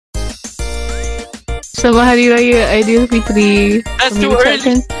Selamat Hari Raya Aidilfitri. That's too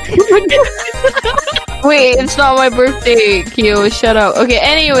early. Wait, it's not my birthday. Kyo, shut up. Okay,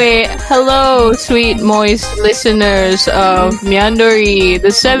 anyway, hello, sweet, moist listeners of Meandori, the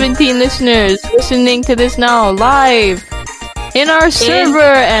 17 listeners listening to this now live in our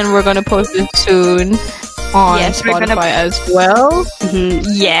server, and we're gonna post it soon on Spotify as well.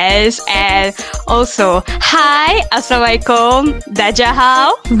 Yes, and also, hi, Assalamualaikum,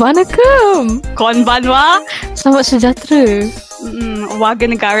 Dajahau, Vanakkam, Konbanwa, Selamat Sejahtera. Warga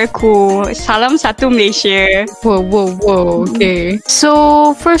negaraku, salam satu Malaysia. Whoa. Okay.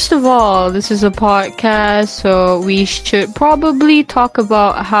 So, first of all, this is a podcast, so we should probably talk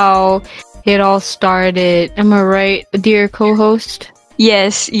about how it all started. Am I right, dear co-host?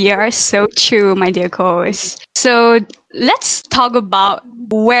 Yes, you are so true, my dear co-host. So, let's talk about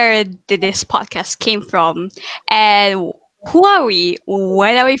where did this podcast came from, and who are we?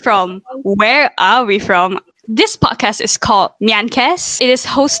 Where are we from? Where are we from? This podcast is called MYANCAST. It is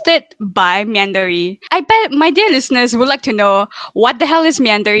hosted by Meandori. I bet my dear listeners would like to know, what the hell is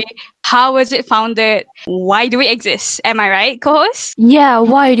Meandori? How was it founded? Why do we exist? Am I right, co-host? Yeah,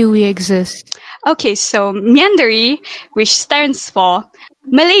 why do we exist? Okay, so Meandori, which stands for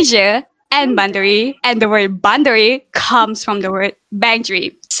Malaysia and Bandari, and the word Bandari comes from the word Bang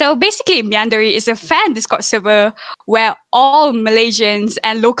Dream. So basically, Meandori is a fan Discord server where all Malaysians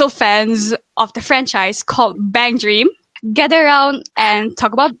and local fans of the franchise called Bang Dream gather around and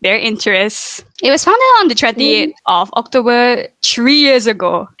talk about their interests. It was founded on the 28th of October 3 years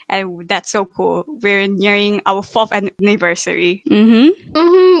ago. And that's so cool. We're nearing our 4th anniversary.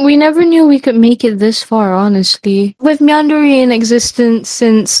 We never knew we could make it this far, honestly. With Meandori in existence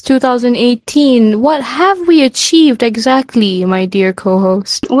since 2018, what have we achieved exactly, my dear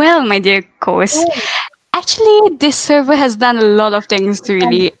co-host? Well, my dear co-host, actually, this server has done a lot of things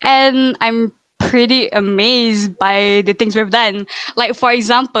really, and I'm pretty amazed by the things we've done. Like, for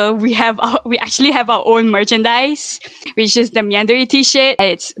example, we actually have our own merchandise, which is the Meandori t-shirt.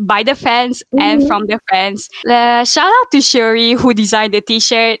 It's by the fans and from the fans. Shout out to Shuri who designed the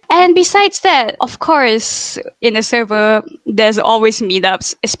t-shirt. And besides that, of course, in the server, there's always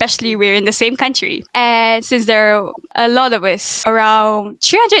meetups, especially we're in the same country. And since there are a lot of us, around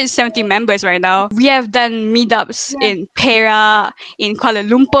 370 members right now, we have done meetups in Perak, in Kuala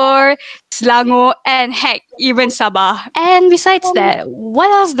Lumpur, Selangor, and heck, even Sabah. And besides that,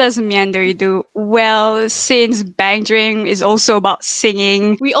 what else does Meandori do? Well, since Bang Dream is also about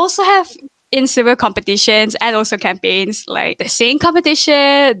singing, we also have in-server competitions and also campaigns like the singing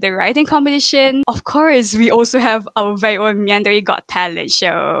competition, the writing competition. Of course, we also have our very own Meandori Got Talent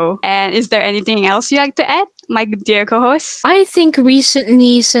show. And is there anything else you'd like to add, my dear co-host? I think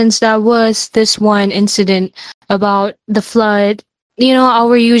recently, since that was this one incident about the flood, you know,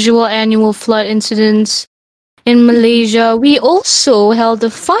 our usual annual flood incidents in Malaysia, we also held a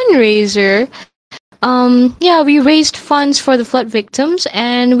fundraiser. We raised funds for the flood victims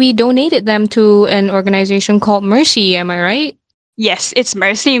and we donated them to an organization called Mercy. Am I right? Yes, it's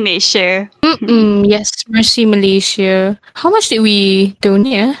Mercy Malaysia. Yes, Mercy Malaysia. How much did we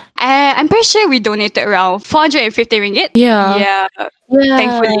donate? I'm pretty sure we donated around 450 ringgit. Yeah.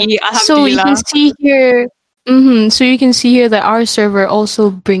 Thankfully, alhamdulillah. So you can see here. So you can see here that our server also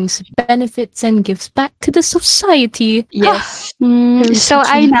brings benefits and gives back to the society. Yes. So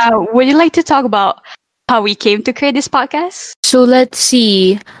Aina, would you like to talk about how we came to create this podcast? So let's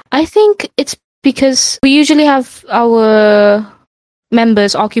see. I think it's because we usually have our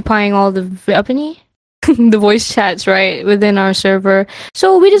members occupying all the the voice chats, right, within our server.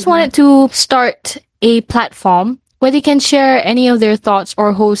 So we just wanted to start a platform where they can share any of their thoughts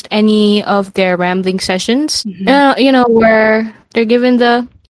or host any of their rambling sessions, where they're given the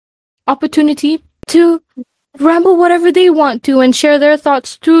opportunity to ramble whatever they want to and share their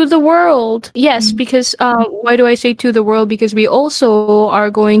thoughts to the world. Yes, because why do I say to the world? Because we also are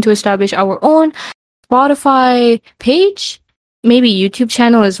going to establish our own Spotify page, maybe YouTube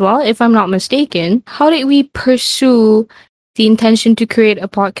channel as well, if I'm not mistaken. How did we pursue the intention to create a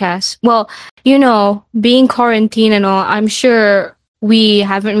podcast? Well, being quarantined and all, I'm sure we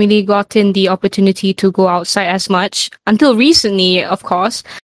haven't really gotten the opportunity to go outside as much until recently, of course.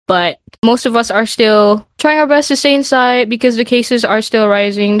 But most of us are still trying our best to stay inside because the cases are still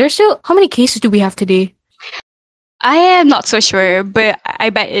rising. How many cases do we have today? I am not so sure, but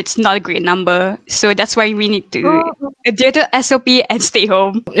I bet it's not a great number. So that's why we need to adhere to SOP and stay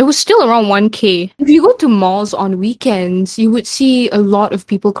home. It was still around 1K. If you go to malls on weekends, you would see a lot of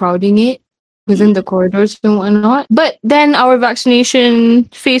people crowding it within the corridors and whatnot. But then our vaccination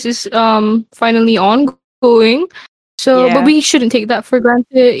phase is finally ongoing. So, but Yeah. we shouldn't take that for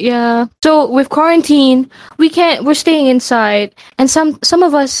granted. Yeah. So with quarantine, we're staying inside, and some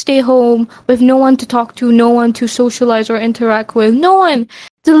of us stay home with no one to talk to, no one to socialize or interact with, no one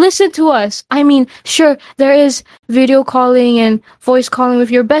to listen to us. I mean, sure, there is video calling and voice calling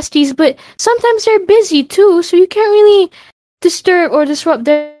with your besties, but sometimes they're busy too, so you can't really disturb or disrupt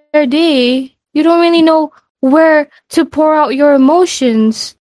their day. You don't really know where to pour out your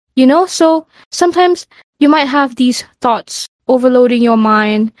emotions, So sometimes you might have these thoughts overloading your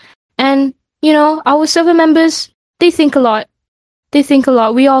mind. And, our server members, they think a lot. They think a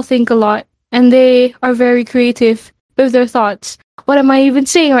lot. We all think a lot. And they are very creative with their thoughts. What am I even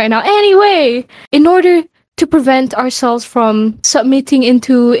saying right now? Anyway, in order to prevent ourselves from submitting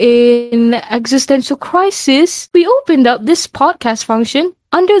into an existential crisis, we opened up this podcast function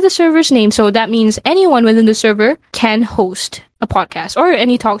under the server's name. So that means anyone within the server can host a podcast or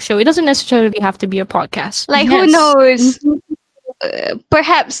any talk show. It doesn't necessarily have to be a podcast. Like, who knows?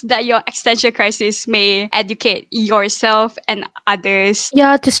 Perhaps that your existential crisis may educate yourself and others.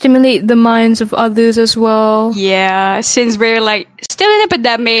 Yeah, to stimulate the minds of others as well. Yeah, since we're like still in a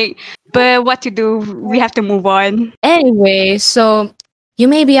pandemic, but what to do? We have to move on. Anyway, so you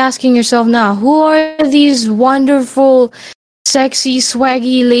may be asking yourself now, who are these wonderful, sexy,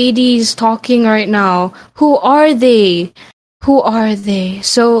 swaggy ladies talking right now? Who are they? Who are they?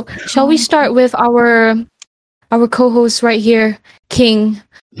 So, shall we start with our co-host right here, King?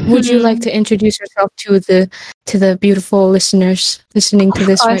 Would you like to introduce yourself to the beautiful listeners listening to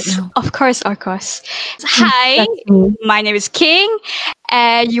this right now? Of course. Hi, my name is King,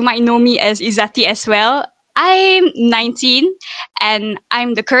 and you might know me as Izati as well. I'm 19, and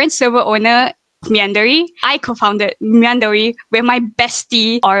I'm the current server owner Meandery. I co-founded Meandery with my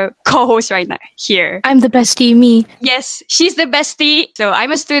bestie or co-host right now here. I'm the bestie, me. Yes, she's the bestie. So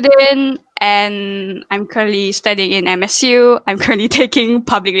I'm a student and I'm currently studying in MSU. I'm currently taking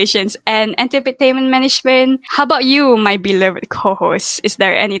public relations and entertainment management. How about you, my beloved co-host? Is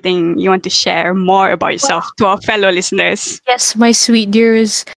there anything you want to share more about yourself to our fellow listeners? Yes, my sweet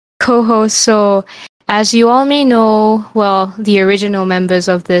dearest co-host. So as you all may know, well, the original members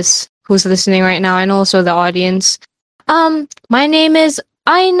of this who's listening right now and also the audience. My name is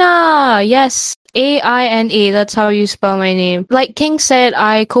Aina. Yes, Aina. That's how you spell my name. Like King said,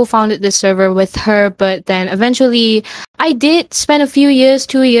 I co-founded this server with her, but then eventually I did spend a few years,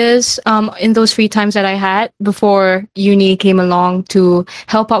 2 years, in those free times that I had before uni came along to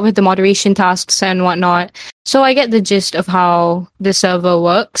help out with the moderation tasks and whatnot. So I get the gist of how the server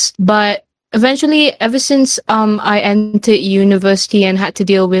works, but eventually, ever since I entered university and had to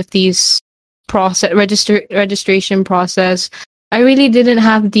deal with these registration process, I really didn't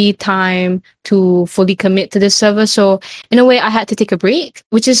have the time to fully commit to this server. So in a way, I had to take a break,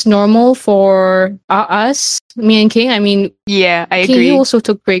 which is normal for us, me and King. I mean, yeah, I King, agree. you also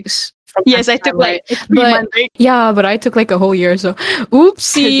took breaks. Yes, I took like a 3-month break. Yeah, but I took like a whole year. So,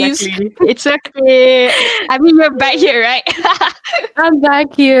 oopsies. Exactly. It's okay. I mean, you're back here, right? I'm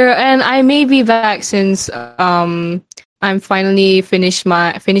back here, and I may be back since I'm finally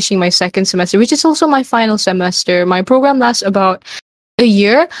finishing my second semester, which is also my final semester. My program lasts about a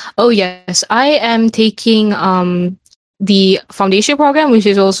year. Oh yes, I am taking the foundation program, which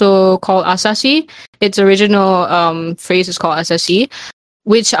is also called Asasi. Its original phrase is called Asasi,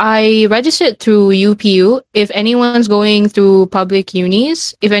 which I registered through UPU. If anyone's going through public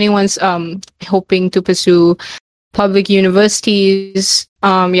unis, if anyone's hoping to pursue public universities,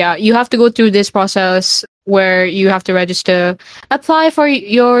 you have to go through this process where you have to register, apply for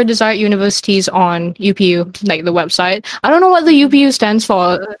your desired universities on UPU, like the website. I don't know what the UPU stands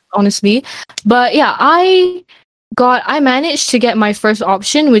for, honestly, but yeah, I managed to get my first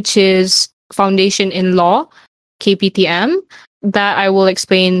option, which is Foundation in Law, KPTM. That I will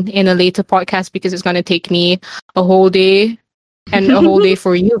explain in a later podcast because it's going to take me a whole day and a whole day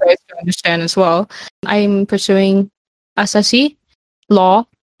for you guys to understand as well. I'm pursuing Asasi Law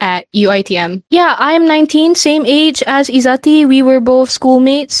at UITM. Yeah, I'm 19, same age as Izati. We were both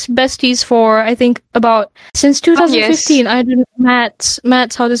schoolmates, besties for, I think, about since 2015. I did maths.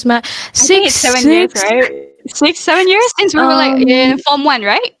 How does math? 7 years, right? 6-7 years since we were like in Form 1,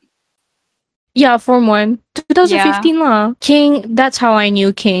 right? Yeah, Form 1. 2015 lah. King, that's how I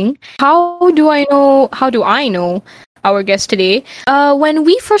knew King. How do I know our guest today? When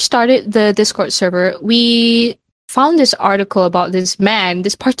we first started the Discord server, we found this article about this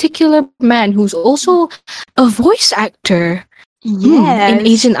particular man who's also a voice actor. Yes. In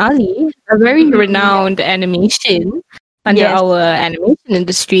Agent Ali, a very renowned animation under our animation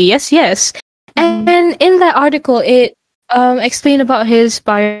industry. Yes. And in that article, it explained about his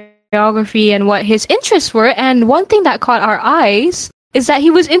biography and what his interests were. And one thing that caught our eyes is that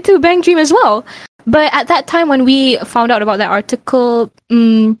he was into Bang Dream as well. But at that time, when we found out about that article,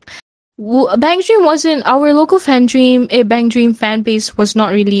 Bang Dream wasn't our local Bang Dream fan base was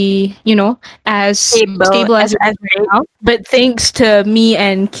not really, as stable as it is right now. But thanks to me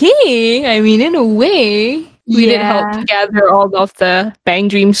and King, I mean, in a way, we did help gather all of the Bang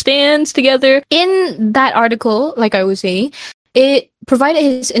Dream stands together. In that article, like I was saying, it provided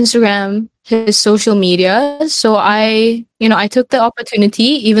his Instagram, his social media. So I took the opportunity,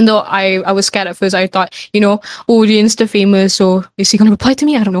 even though I was scared at first. I thought, oh, the Insta famous, so is he going to reply to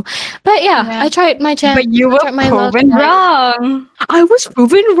me? I don't know. But I tried my chance. But you were proven wrong. I was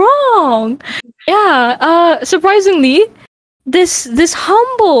proven wrong. Yeah. Surprisingly, this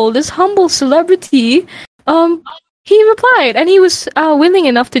humble celebrity, he replied, and he was willing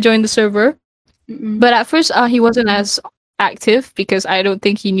enough to join the server. But at first, he wasn't as active because I don't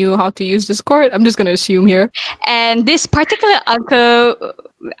think he knew how to use Discord. I'm just gonna assume here. And this particular uncle,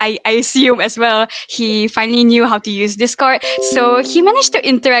 I assume as well, he finally knew how to use Discord. So he managed to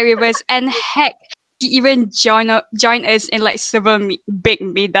interact with us, and heck, he even joined us in like several big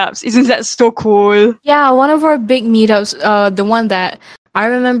meetups. Isn't that so cool? Yeah, one of our big meetups, the one that I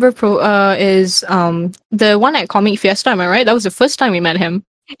remember is the one at Comic Fiesta. Am I right? That was the first time we met him.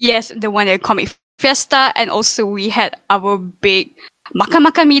 Yes, the one at Comic Fiesta, and also we had our big Maka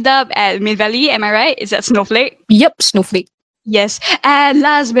meetup at Mid Valley. Am I right? Is that Snowflake? Yep, Snowflake. Yes, and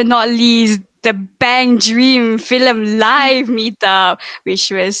last but not least, the Bang Dream Film Live meetup, which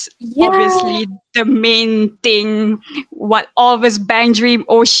was obviously the main thing. What all of us Bang Dream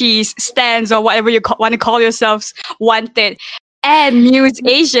Oshis, stands, or whatever you want to call yourselves wanted. And Muse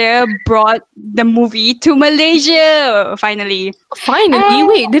Asia brought the movie to Malaysia, finally.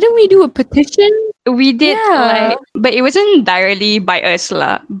 Wait, didn't we do a petition? We did, but it wasn't directly by us,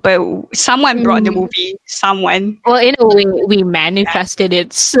 but someone brought the movie. Someone. Well, in a way, we manifested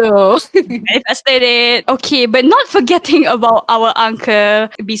it, so... Manifested it. Okay, but not forgetting about our uncle.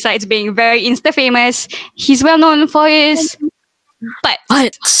 Besides being very Insta-famous, he's well known for his...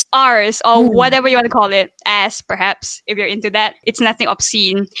 Butts, R's, or whatever you want to call it, as perhaps, if you're into that. It's nothing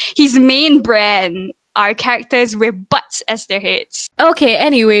obscene. His main brand are characters with butts as their heads. Okay,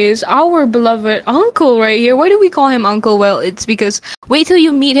 anyways, our beloved uncle right here. Why do we call him uncle? Well, it's because wait till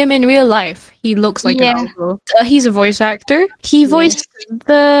you meet him in real life. He looks like an uncle. He's a voice actor. He voiced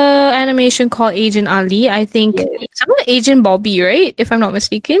the animation called Agent Ali. I think some Agent Bobby, right? If I'm not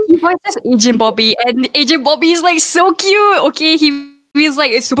mistaken. He voices Agent Bobby, and Agent Bobby is like so cute. Okay, he's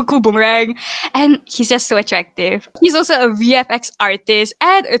like a super cool boomerang, and he's just so attractive. He's also a VFX artist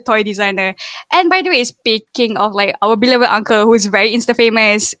and a toy designer. And by the way, speaking of like our beloved uncle who's very Insta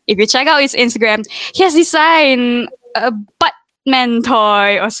famous, if you check out his Instagram, he has designed a Buttman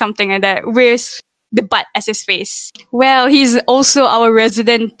toy or something like that with the butt as his face. Well, he's also our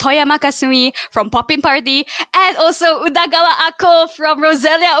resident Toyama Kasumi from Poppin' Party, and also Udagawa Ako from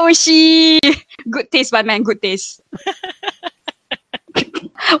Roselia Oshi. Good taste, Buttman, good taste.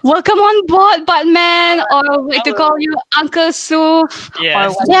 Welcome on board, Buttman, or like to call you Uncle Suf.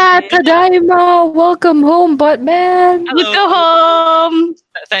 Yes. Tadaima. Welcome home, Buttman. Welcome home.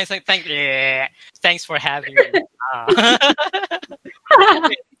 Thanks for having me.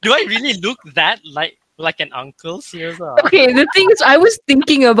 Do I really look that like an uncle? Seriously? Okay, the thing is, I was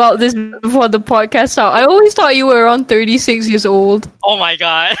thinking about this before the podcast out. I always thought you were around 36 years old. Oh my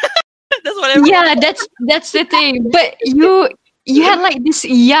god. That's what everyone... Yeah, that's the thing. But you had like this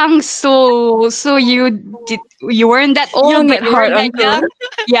young soul, so you weren't that old, young at heart, young.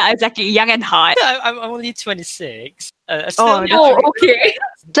 Yeah, exactly, young and hot. I'm only 26. Okay.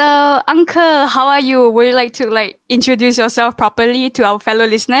 So, uncle, how are you? Would you like to introduce yourself properly to our fellow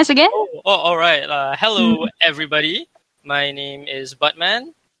listeners again? All right. Hello, everybody. My name is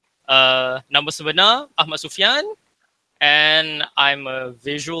Buttman. Nama sebenar Ahmad Sufyan, and I'm a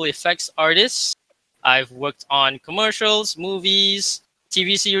visual effects artist. I've worked on commercials, movies,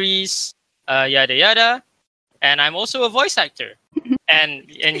 TV series, yada yada, and I'm also a voice actor. and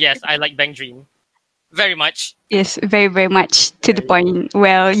yes, I like Bang Dream very much. Yes, very very much to the point.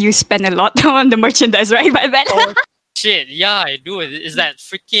 Well, you spend a lot on the merchandise, right? Oh, shit, yeah, I do. Is that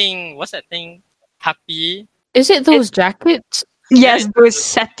freaking what's that thing? Happy? Is it those jackets? Yes, those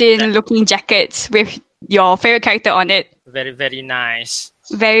satin-looking jackets with your favorite character on it. Very very nice.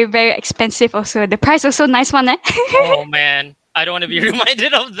 Very, very expensive also. The price also nice one, eh? Oh man, I don't want to be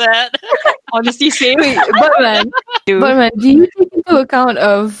reminded of that. Honestly, same. Buttman, do you take into account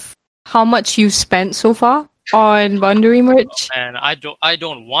of how much you've spent so far on Boundary merch? Oh, man, I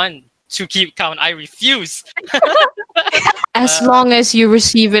don't want to keep count. I refuse. As long as you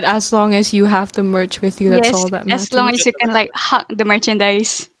receive it, as long as you have the merch with you, that's all that matters. as long as you can like hug the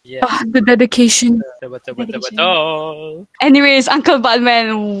merchandise. Yes. The dedication. Anyways, Uncle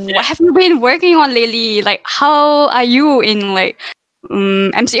Buttman, what have you been working on lately? Like, how are you in like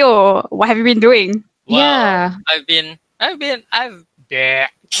MCO? What have you been doing? Well, Yeah.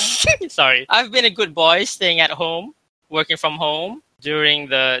 Sorry. I've been a good boy, staying at home, working from home during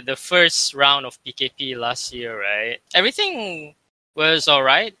the first round of PKP last year, right? Everything was all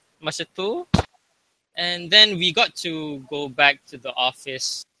right, Masitu. And then we got to go back to the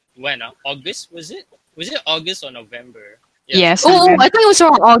office when? August, was it? Was it August or November? Yes. Oh, I think it was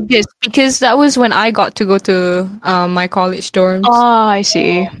around August because that was when I got to go to my college dorms. Oh, I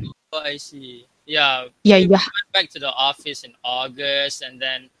see. Oh, I see. Yeah. Yeah, we yeah. went back to the office in August, and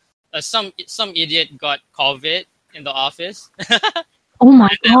then some idiot got COVID in the office. Oh my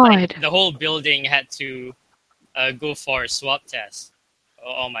And then, like, god. the whole building had to go for a swab test.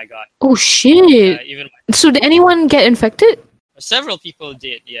 Oh my god. Oh shit. Even So did anyone get infected? several people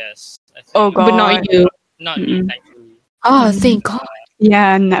did, yes. I think. Oh god. But not you. Not me, Mm-mm. thankfully. Ah, thank God.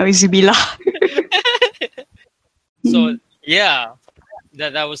 Yeah, nauzubillah. So yeah,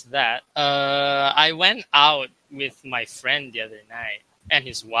 that was that. I went out with my friend the other night and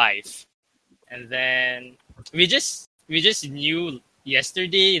his wife, and then we just knew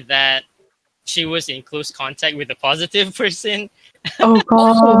yesterday that she was in close contact with a positive person. Oh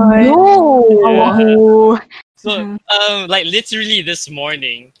god. No. Oh. So like literally this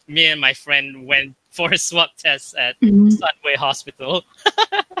morning, me and my friend went for a swab test at Sunway Hospital.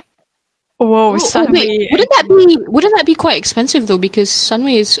 Whoa, Oh, suddenly. wait, wouldn't that be quite expensive though? Because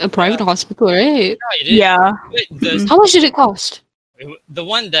Sunway is a private hospital, right? No, it is. Yeah. Wait, the How much did it cost? the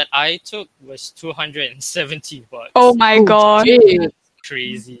one that I took was $270. Oh my Oh, god. shit.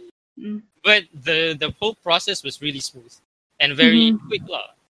 Crazy. Mm. But the whole process was really smooth and very quick.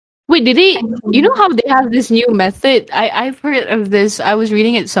 Wait, did they? You know how they have this new method? I've heard of this. I was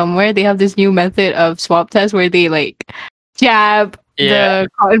reading it somewhere. They have this new method of swab test where they like jab the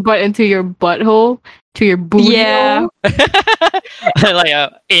cotton bud into your butthole to your booty. Yeah. Like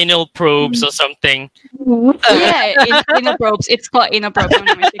anal probes or something. Yeah, anal probes. It's called anal probes. I'm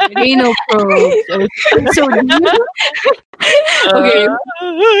not mistaken. Anal probe. So okay,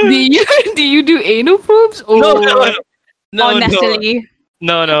 do you do anal probes or Oh, Natalie.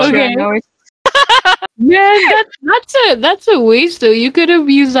 No. Okay. Sure, Man, that's a waste though. You could have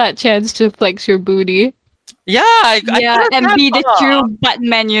used that chance to flex your booty. Yeah, yeah, and be the true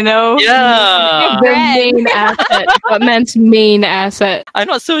Buttman, you know? Yeah. The main asset. Buttman's main asset. I'm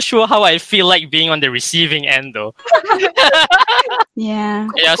not so sure how I feel like being on the receiving end though. Yeah.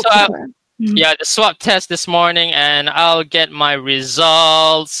 Yeah, so the swab test this morning, and I'll get my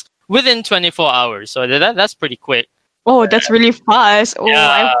results within 24 hours. So that's pretty quick. Oh, that's really fast. Oh, Yeah.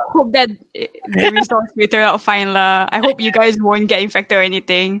 I hope that the results will turn out fine lah. I hope you guys won't get infected or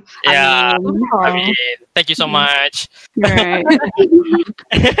anything. Yeah. I mean, Thank you so much. right.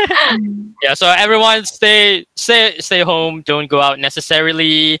 Yeah, so everyone stay home. Don't go out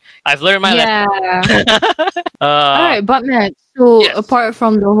necessarily. I've learned my lesson. All right, Buttman. So Yes. apart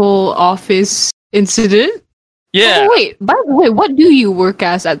from the whole office incident, Yeah, oh, wait. By the way, what do you work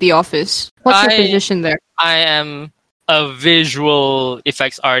as at the office? What's your I- position there? I am a visual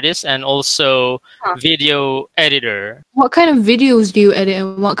effects artist and also video editor. What kind of videos do you edit,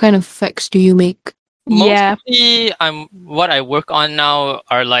 and what kind of effects do you make? Yeah. Mostly, what I work on now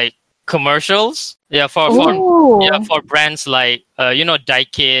are like commercials. Yeah, for Oh. for brands like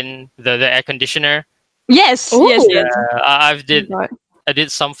Daikin, the air conditioner. Yes. Oh. Yes. Yes. I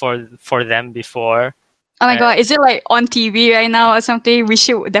did some for them before. Oh my god, is it like on TV right now or something? We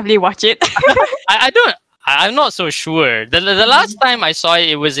should definitely watch it. I'm not so sure. The last time I saw it,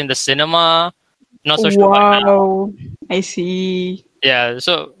 it was in the cinema. Not so sure about now. Wow. I see. Yeah.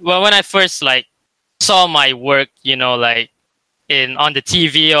 So when I first like saw my work, like on the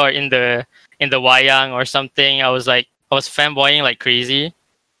TV or in the wayang or something, I was fanboying like crazy.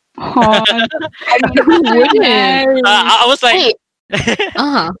 Oh, I mean, who wouldn't? I was like,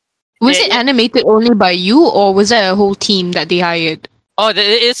 Wait. Was it animated only by you, or was there a whole team that they hired? oh, it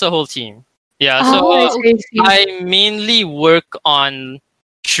is a whole team. Yeah. Oh, So I see. I mainly work on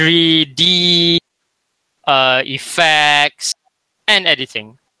 3D effects and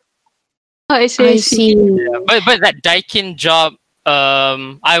editing. I see. I see. But that Daikin job,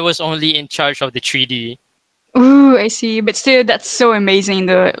 I was only in charge of the 3D. Ooh, I see. But still, that's so amazing,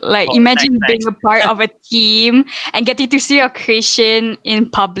 though. Like, Oh, imagine thanks. being a part of a team and getting to see your creation in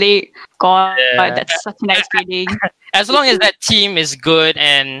public. God, Yeah. that's such a nice feeling. As long as that team is good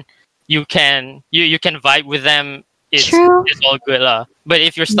and you can vibe with them True. it's all good lah. But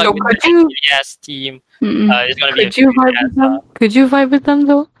if you're stuck No, with but an ass team, it's gonna be Could you vibe with them? Could you vibe with them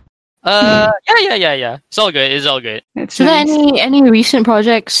though? yeah. It's all good. It's all good. That's So, there nice. any recent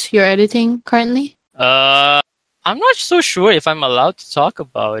projects you're editing currently? I'm not so sure if I'm allowed to talk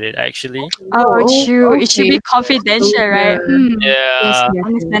about it actually. Oh, true. It should be okay. confidential, right? Yeah.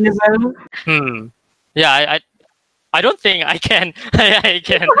 Understandable. Yeah, I don't think I can. I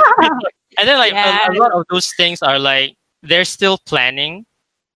can. And then like Yeah. a lot of those things are like they're still planning,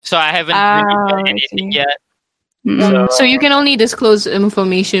 so I haven't really Oh, done I anything see. yet. Mm. So you can only disclose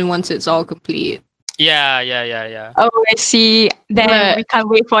information once it's all complete. Yeah. Oh, I see. Then But- we can't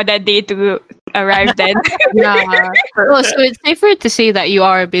wait for that day to arrive then. Yeah. Oh, so it's safer to say that you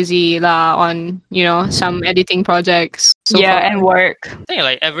are busy on some editing projects. So yeah, far. and work. I think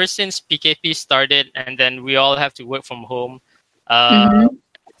like ever since PKP started, and then we all have to work from home. Mhm.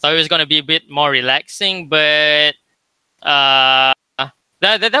 Thought it was gonna be a bit more relaxing, but that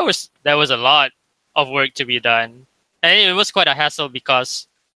was a lot of work to be done, and it was quite a hassle because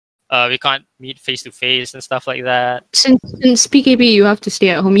we can't meet face to face and stuff like that. Since PKP, you have to stay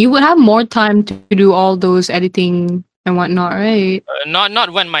at home. You would have more time to do all those editing and whatnot, right? Not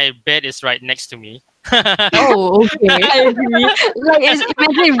when my bed is right next to me. Oh, okay. I agree. Like,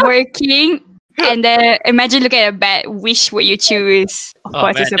 imagine working and then imagine looking at a bed. Which would you choose? Of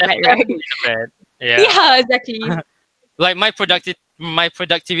course, it's a bed, right? definitely a bed. Yeah. Yeah, exactly. Like my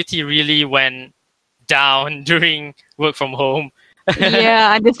productivity really went down during work from home.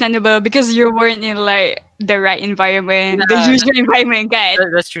 Yeah, understandable because you weren't in like the right environment, the Nah. usual environment, guys.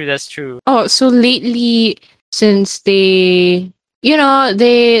 That's true. Oh, so lately, since the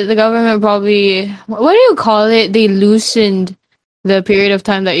government probably, what do you call it? They loosened the period of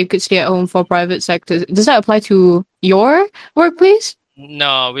time that you could stay at home for private sectors. Does that apply to your workplace?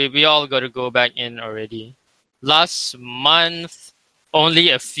 No, we all got to go back in already. Last month, only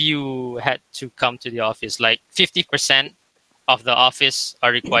a few had to come to the office. Like 50% of the office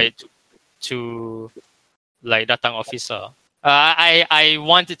are required to like datang office. I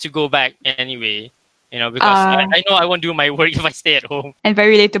wanted to go back anyway, because I know I won't do my work if I stay at home. And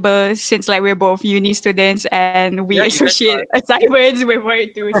very relatable since like we're both uni students and we Yeah, you guys associate assignments with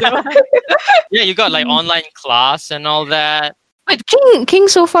work too. So Yeah, you got like online class and all that. But King,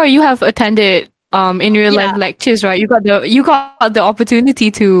 so far you have attended in real life lectures, right? You got the opportunity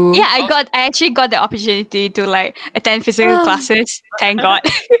to. yeah, I actually got the opportunity to like attend physical classes. Thank God.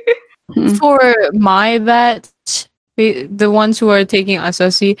 For my batch, the ones who are taking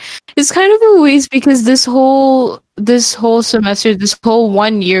SSC, it's kind of a waste because this whole semester, this whole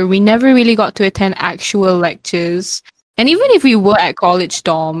 1 year, we never really got to attend actual lectures. And even if we were at college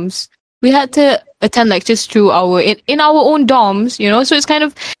dorms, we had to attend lectures through in our own dorms, so it's kind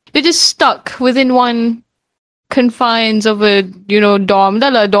of, we're just stuck within one confines of a dorm. Dah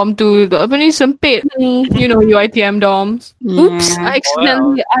lah dorm tu apa ni sempit, UiTM dorms. Oops, Yeah.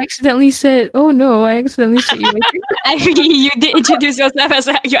 I accidentally said. Oh no, I accidentally said UiTM. I mean, you did introduce yourself as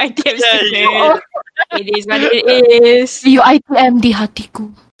a UiTM student. Yeah. It is what it is. UiTM di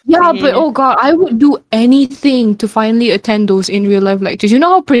hatiku. Yeah, but oh god, I would do anything to finally attend those in real life lectures. You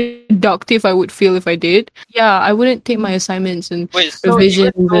know how productive I would feel if I did? Yeah, I wouldn't take my assignments and Wait, so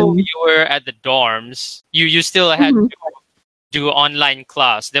revisions even though and you were at the dorms, you still had to do online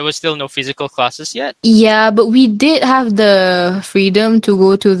class. There was still no physical classes yet. yeah, but we did have the freedom to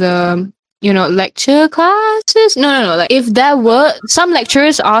go to the lecture classes. No. Like if there were some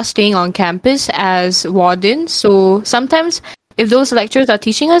lecturers are staying on campus as wardens, so sometimes if those lecturers are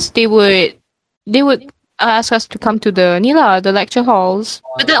teaching us, they would ask us to come to the lecture halls.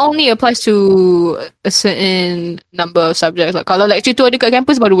 But that only applies to a certain number of subjects. Like kalau lecture tu ada kat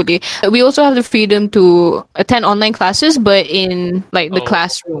campus baru boleh. We also have the freedom to attend online classes, but in like the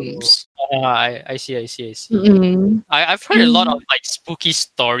classrooms. I see. Mm-hmm. I've heard a lot of like spooky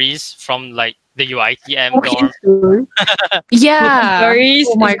stories from like the UiTM dorm. Yeah. Stories.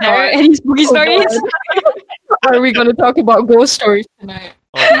 Oh my Is there god. any spooky stories? Are we going to talk about ghost stories tonight?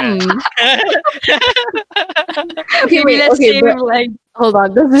 Oh, man. Okay, Maybe let's okay, save but like hold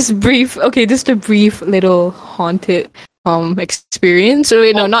on. Just a brief little haunted experience. Or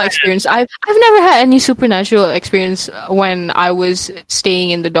wait, no, not experience. I've never had any supernatural experience when I was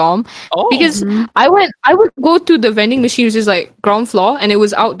staying in the dorm because I would go to the vending machine, which is like ground floor, and it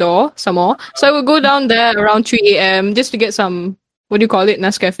was outdoor some more. So I would go down there around 3 a.m. just to get some, what do you call it,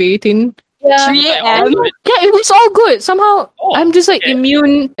 Nescafe tin. Yeah. 3 a.m. Yeah, it was all good. Somehow I'm just like okay.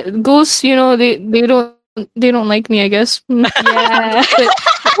 immune. Ghosts, they don't like me, I guess. Yeah.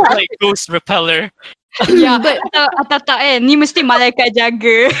 Like ghost repeller. Yeah, but atau tak ni mesti malaikat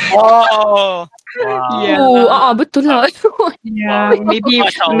jaga. Oh, Wow. Yeah. Oh, betul lah. Yeah, maybe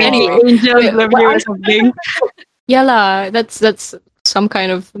Mashallah. maybe Anyway, angels wait, love what you I- or something. Yeah lah, that's some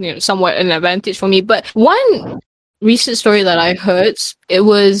kind of somewhat an advantage for me. But one recent story that I heard, it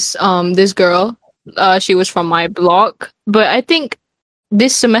was this girl. She was from my block, but I think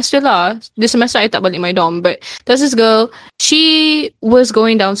this semester I tak balik my dorm. But there's this girl. She was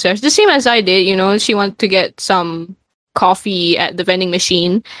going downstairs, the same as I did. She wanted to get some coffee at the vending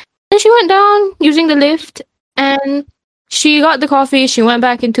machine, and she went down using the lift, and she got the coffee. She went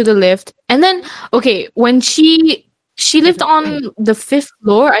back into the lift, and then when she lived on the 5th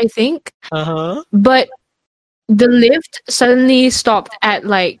floor, I think, Uh-huh. but the lift suddenly stopped at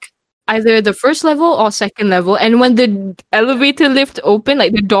like either the first level or second level, and when the elevator lift opened,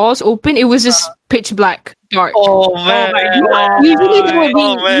 like the doors open, it was just pitch black dark. Oh man. my God. Usually it would be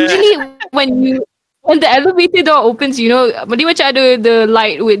Oh, man. usually when the elevator door opens, dia macam ada the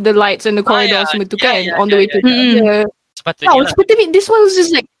light with the lights and the corridor semua tu kan, on the way to the Sepatutnya house. lah. But this one was just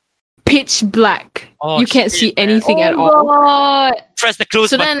like pitch black. Oh, You can't shit, see man. anything at Oh all. God. Press the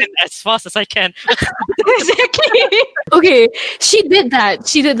close So button then- as fast as I can. Exactly. Okay, she did that.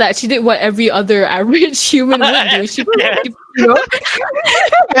 She did what every other average human would do. She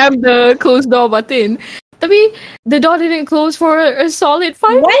grabbed the closed door button. Tapi the door didn't close for a solid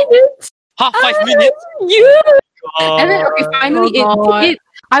 5 minutes. Half 5 minutes. Yeah. Oh. And then finally it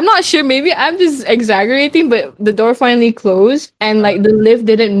I'm not sure, maybe I'm just exaggerating, but the door finally closed and like the lift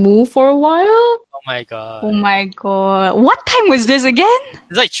didn't move for a while. Oh my god. Oh my God. What time was this again?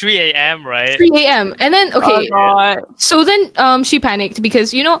 It's like 3 a.m., right? 3 a.m. And then Oh God. so then she panicked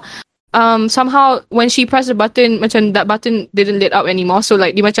because somehow when she pressed the button, macam that button didn't lit up anymore. So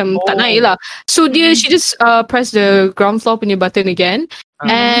like dia macam tak naik lah. So she just pressed the ground floor punya button again.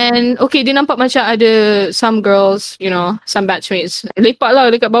 And dia nampak macam ada some girls, some batchmates lepak lah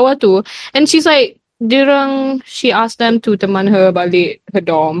dekat bawah tu. And she's like, she asked them to teman her balik her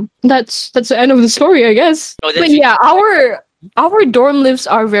dorm. That's the end of the story, I guess. Oh, But yeah, our dorm lifts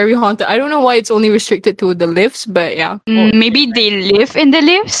are very haunted. I don't know why it's only restricted to the lifts, but yeah. Maybe they live in the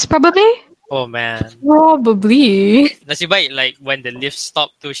lifts, probably. Oh man. Probably. Nasib baik, like when the lift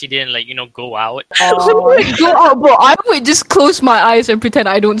stopped too, she didn't go out. Go out, bro. I would just close my eyes and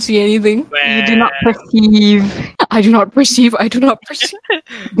pretend I don't see anything. You do not perceive. I do not perceive. I do not perceive.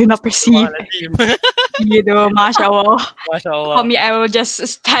 Do not perceive. You know, mashallah. For Mashallah. me, I will just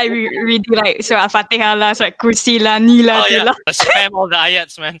start reading like Surah Al-Fatihah lah, Surah Kursi lah, ni lah, Oh tu yeah, lah. spam all the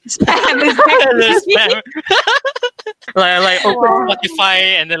ayats, man. Exactly. Spam. like open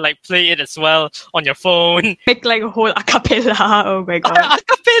Spotify and then like play it as well on your phone. Make like a whole acapella. Oh my God.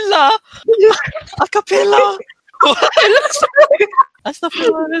 Acapella. Acapella.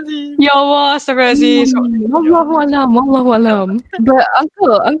 Astaghfirullahaladzim. Ya Allah, Astagfirullahaladzim. Wallahu alam. But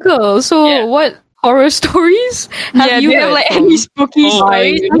uncle, so Yeah. what horror stories have Yeah, do you you have heard like from? any spooky Oh,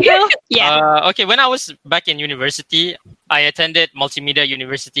 stories? my- Uncle? Yeah. Okay, when I was back in university, I attended Multimedia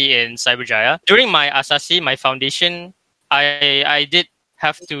University in Cyberjaya. During my Asasi, my foundation, I did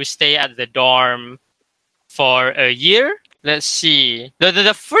have to stay at the dorm for a year. Let's see.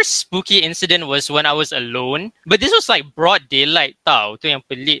 The first spooky incident was when I was alone. But this was like broad daylight tau. Tu yang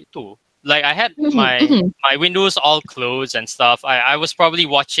pelik tu. Like I had my windows all closed and stuff. I was probably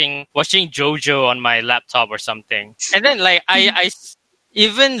watching JoJo on my laptop or something. And then like I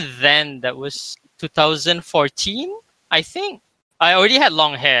even then, that was 2014, I think. I already had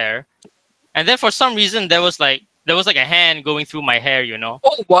long hair. And then for some reason there was like a hand going through my hair,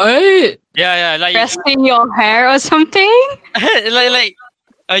 Oh, what? Yeah, like Resting your hair or something? like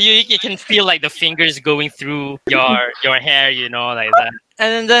you can feel like the fingers going through your hair, like that.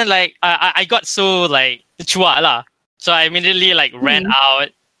 And then like I got so like chua lah. So I immediately like ran out,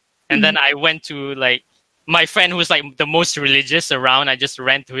 and then I went to like my friend who's like the most religious around. I just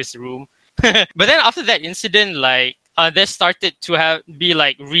ran to his room. But then after that incident, like there started to be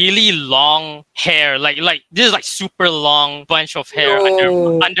like really long hair, like this is like super long bunch of hair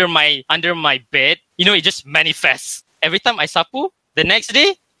under my bed. It just manifests every time I sapu. The next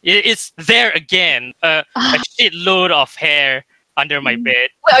day, it's there again. A shitload of hair under my bed.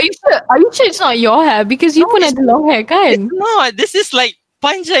 Wait, are you sure it's not your hair? Because you pun ada long hair kan? No, this is like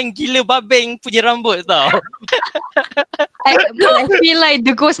panjang gila babeng punya rambut tau. I feel like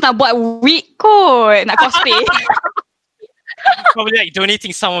the ghost nak buat wig kot. Nak cosplay. Probably like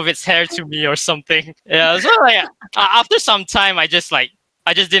donating some of its hair to me or something. Yeah, so like after some time, I just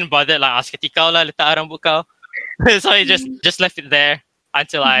didn't bother like ask kau lah letak rambut kau. So I just left it there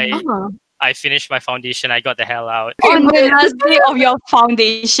until I I finished my foundation. I got the hell out. On the last day of your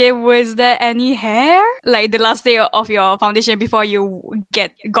foundation, was there any hair? Like the last day of your foundation before you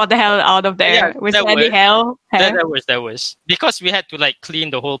got the hell out of there? Yeah, was there there any hair? There was because we had to like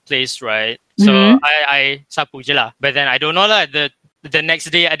clean the whole place, right? So I sapu je lah. But then I don't know lah. The next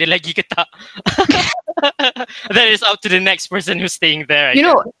day ada lagi ke tak? That is up to the next person who's staying there. You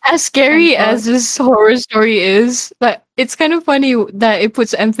know, as scary as this horror story is, like it's kind of funny that it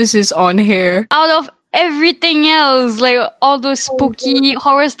puts emphasis on hair. Out of everything else, like all those spooky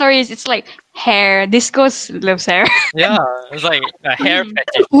horror stories, it's like hair. Discos loves hair. Yeah, it's like a hair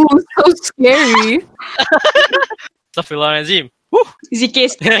fetish. Ooh, so scary. Astaghfirullahalazim.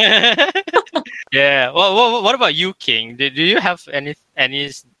 ZK's. Yeah. Well, what about you, King? Do you have any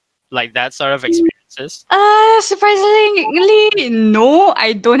like that sort of experiences? Surprisingly, no.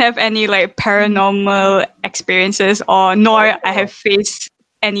 I don't have any like paranormal experiences, or nor I have faced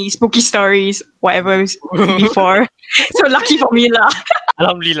any spooky stories, whatever before. So lucky for me lah.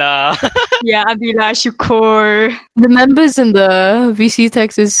 Alhamdulillah. Yeah, Alhamdulillah, syukur. The members in the VC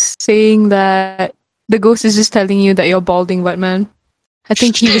text is saying that the ghost is just telling you that you're balding, Buttman. I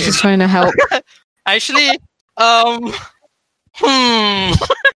think he was just trying to help. Actually,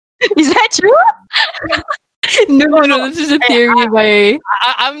 Is that true? No, this is a theory by...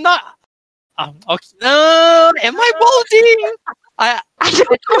 I'm not. Okay. No, am I balding? I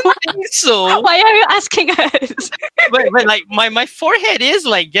don't think so. Why are you asking us? But like my forehead is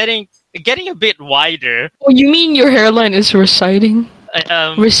like getting a bit wider. Oh, you mean your hairline is receding?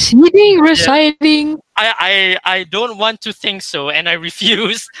 Receding. I don't want to think so, and I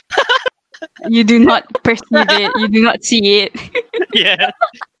refuse. You do not perceive it. You do not see it. Yeah.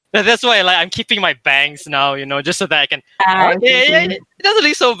 That's why like I'm keeping my bangs now, just so that I can. Okay. It doesn't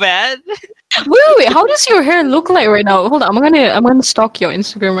look so bad. Wait. How does your hair look like right now? Hold on, I'm gonna stalk your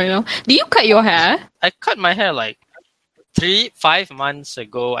Instagram right now. Do you cut your hair? I cut my hair like 5 months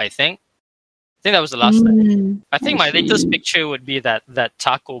ago, I think. I think that was the last time. I think my latest picture would be that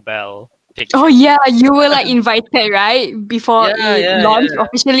Taco Bell picture. Oh yeah, you were like invited, right? Before it launched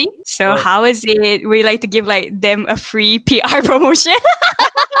officially. So how is it? Would you like to give like them a free PR promotion?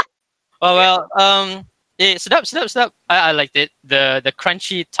 Well, yeah, sedap. I liked it. The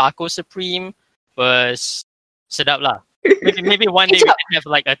crunchy taco supreme was sedap lah. Maybe one day we can have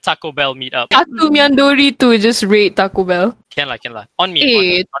like a Taco Bell meetup. Satu Miandori to just rate Taco Bell. Can lah. On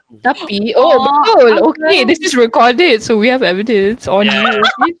me. Tapi, betul. Okay, this is recorded, so we have evidence on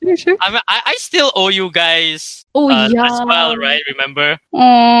you. Sure. I still owe you guys. Yeah. As well, right? Remember?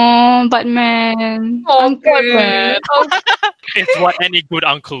 Oh, Buttman. Buttman. It's what any good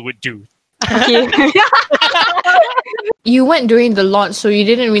uncle would do. Okay. You went during the launch, so you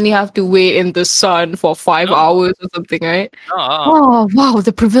didn't really have to wait in the sun for 5 hours or something, right? Oh, wow,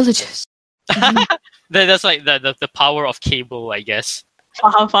 the privileges. That's like the power of cable, I guess.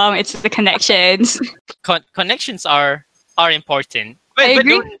 Faham, it's the connections. Connections are important, I but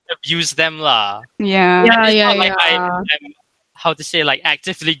agree. don't abuse them, lah. Yeah. Like I'm how to say, like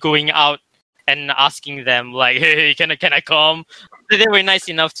actively going out and asking them, like, hey, can I come? They were nice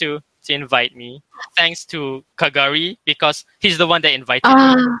enough to invite me. Thanks to Kagari, because he's the one that invited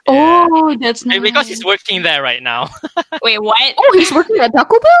me. Oh, that's nice. Because he's working there right now. Wait, what? Oh, he's working at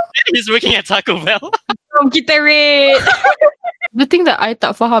Taco Bell? He's working at Taco Bell. Kita rate. The thing that I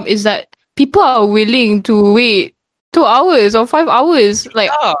tak faham is that people are willing to wait 2 hours or 5 hours, like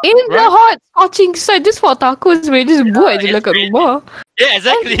in the hot scorching sun, just for tacos. We just buat je lah kat rumah. Yeah,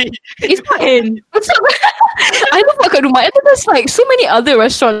 exactly. It's fine. I love kat rumah. And then there's like so many other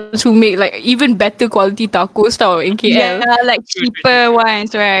restaurants who make like even better quality tacos tau in KL. Yeah, like cheaper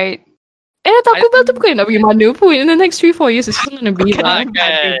ones, right? Taco Bell tu bukan nak pergi mana pun. In the next 3-4 years, it's still gonna be lah.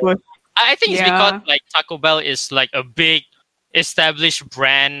 I think it's because like Taco Bell is like a big established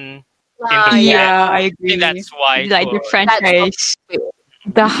brand. I agree. I think that's why. Like the franchise.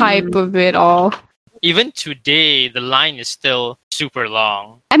 The hype of it all. Even today, the line is still super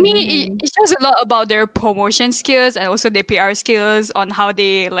long. I mean, it shows a lot about their promotion skills and also their PR skills on how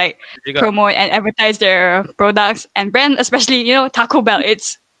they like promote and advertise their products and brand. Especially, Taco Bell.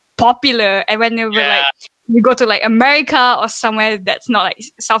 It's popular, and whenever like you go to like America or somewhere that's not like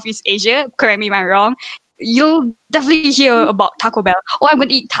Southeast Asia, correct me if I'm wrong, you'll definitely hear about Taco Bell. Oh, I'm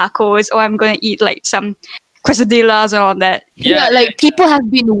gonna eat tacos. Or I'm gonna eat like some quesadillas and all that. Yeah, like people have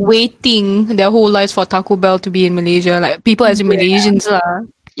been waiting their whole lives for Taco Bell to be in Malaysia. Like people as in Malaysians lah.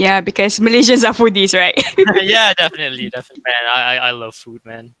 Yeah, because Malaysians are foodies, right? Yeah, definitely, man. I love food,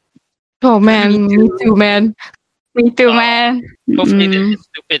 man. Oh man, me too, man. Me too, man. Hopefully this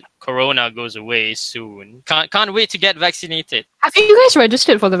stupid corona goes away soon. Can't wait to get vaccinated. Have you guys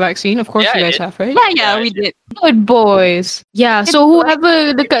registered for the vaccine? Of course Yeah, you I guys did. have, right? Yeah, we did. Good boys. Yeah, so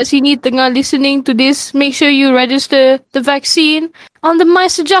whoever dekat sini tengah listening to this, make sure you register the vaccine on the My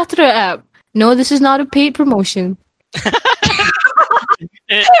Sejahtera app. No, this is not a paid promotion.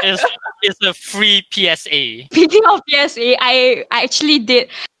 It's a free PSA. Speaking of PSA, I actually did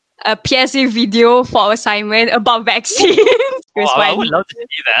a PSA video for assignment about vaccines. I would love to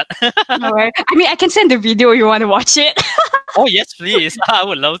see that. Alright. I mean, I can send the video. You want to watch it? Oh yes, please. I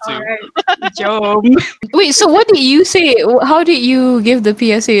would love to. Alright. Job. Wait, so what did you say? How did you give the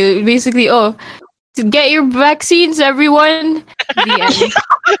PSA? Basically, to get your vaccines, everyone. The end.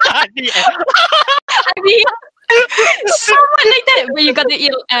 The end. I mean, somewhat like that, where you got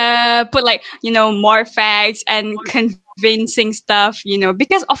to put like more facts and convincing stuff,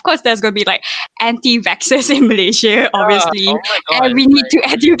 because of course there's gonna be like anti-vaxxers in Malaysia, obviously, Oh my God. and we need to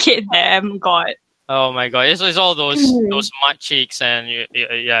educate them. God. Oh my God! It's all those smart cheeks and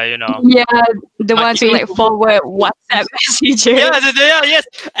yeah, Yeah, the ones who like forward WhatsApp messages. Yes,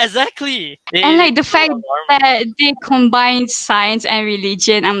 exactly. And like the fact that they combine science and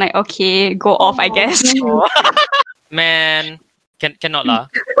religion, I'm like, okay, go off, I guess. Oh. Man, cannot lah.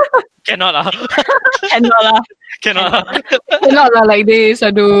 Cannot lah. Cannot lah. Cannot lah. Not like this,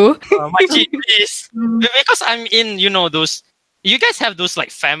 aduh. My cheek, please. Because I'm in, those. You guys have those like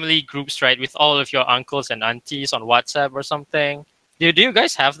family groups, right, with all of your uncles and aunties on WhatsApp or something. Do you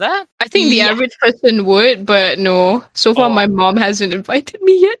guys have that? I think the average person would, but no. So far, my mom hasn't invited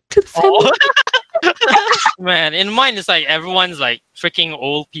me yet to the family. Man, in mine, it's like everyone's like freaking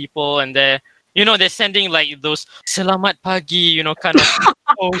old people, and they're sending like those "Selamat pagi," kind of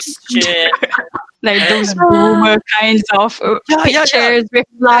post shit. Like those boomer kinds of pictures with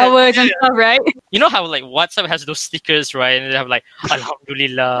flowers and stuff, right? You know how like WhatsApp has those stickers, right? And they have like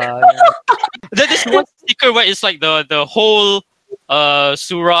Alhamdulillah. There's this one sticker where it's like the whole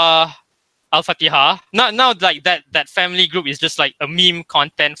Surah Al-Fatihah. Now like that family group is just like a meme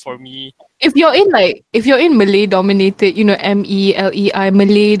content for me. If you're in Malay dominated, MELEI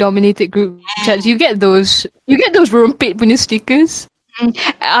Malay dominated group chats, you get those rumpit punya stickers.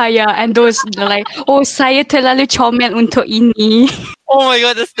 Yeah, and those like, saya terlalu comel untuk ini. Oh my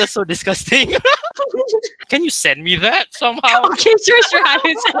God, that's so disgusting. Can you send me that somehow? Okay, sure, I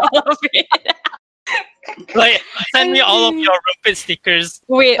will send all of it. Like, send me all of your rumpit stickers.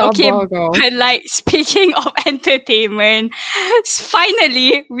 Wait, okay, but like speaking of entertainment,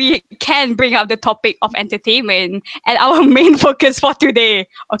 finally we can bring up the topic of entertainment and our main focus for today.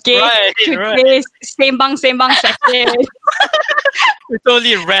 Okay, today's sembang session. We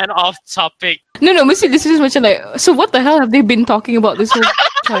totally ran off topic. No, mesti this is macam like, so what the hell have they been talking about this whole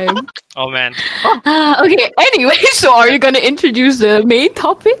time? Oh man. Okay, anyway, so are you gonna introduce the main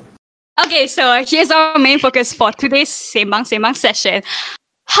topic? Okay, so here's our main focus for today's sembang session.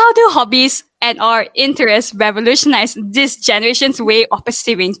 How do hobbies and our interests revolutionize this generation's way of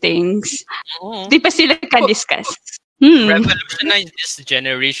perceiving things? Dipersilakan discuss. Revolutionize this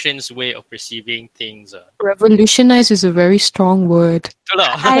generation's way of perceiving things. Revolutionize is a very strong word.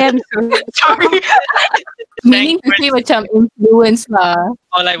 I am so sorry. Meaning to say macam influence lah.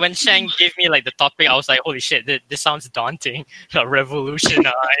 Or like when Shang gave me like the topic, I was like, holy shit, this sounds daunting.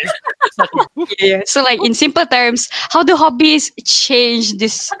 Revolutionize. Yeah. So like in simple terms, how do hobbies change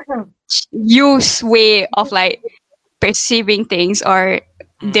this youth's way of like perceiving things or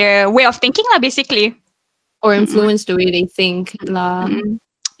their way of thinking lah, basically? Or influence the way they think lah.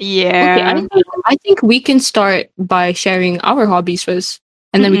 Yeah. Okay, I think we can start by sharing our hobbies first,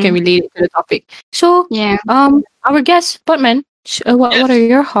 and then we can relate it to the topic. So, our guest, Buttman, what are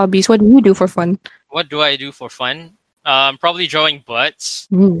your hobbies? What do you do for fun? What do I do for fun? Probably drawing butts.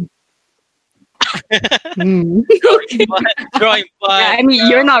 Drawing butts. Yeah, I mean,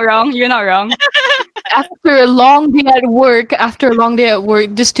 you're not wrong. After a long day at work,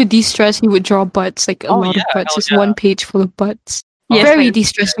 just to de-stress, he would draw butts, like a lot of butts. Just one page full of butts. Yes, very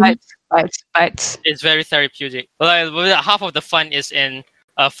de-stressing. Butts. It's very therapeutic. Half of the fun is in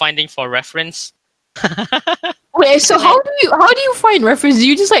finding for reference. Wait, so how do you find reference? Do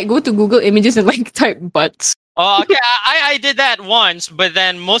you just like go to Google Images and like type butts? Oh, okay. I did that once, but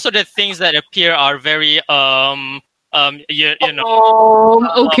then most of the things that appear are very okay,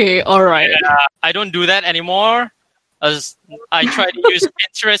 all right. Yeah, I don't do that anymore. As I try to use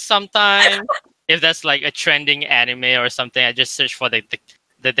Pinterest sometimes. If that's like a trending anime or something, I just search for the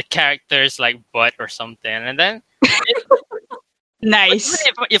characters like butt or something, and then nice.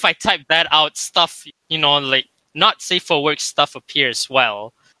 If I type that out, stuff like not safe for work stuff appears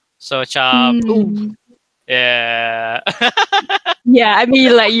well. So Yeah. Yeah, I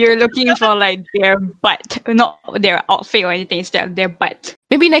mean, like you're looking for like their butt, not their outfit or anything. Instead, their butt,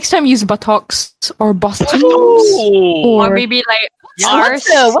 Maybe next time use buttocks or Bosoms. Ooh. or Or maybe like Yeah. ours.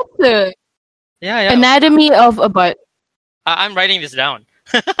 what's the Yeah. anatomy of a butt? I'm writing this down.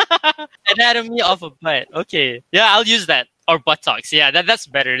 Anatomy of a butt. Okay. Yeah, I'll use that. Or buttocks. Yeah, that's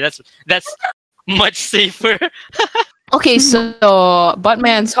better. That's much safer. Okay, so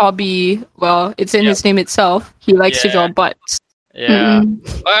Buttman's hobby, well, it's in Yeah. his name itself. He likes to draw Yeah. butts. Yeah.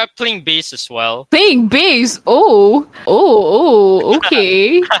 Mm-mm. Playing bass as well. Playing bass.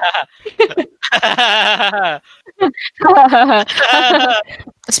 Okay.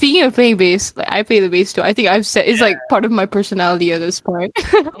 Speaking of playing bass, like I play the bass too. I think I've said it's like part of my personality at this point.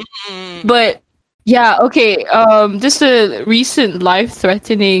 Mm. But yeah, okay. Just a recent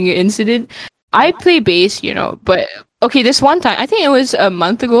life-threatening incident. I play bass, but okay, this one time, I think it was a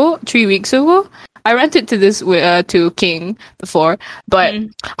month ago, 3 weeks ago. I rented to this to King before, but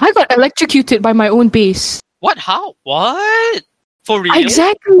I got electrocuted by my own bass. What? How? What? For real?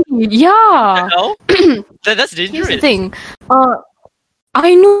 Exactly. Yeah. No? That's Here's dangerous. the thing.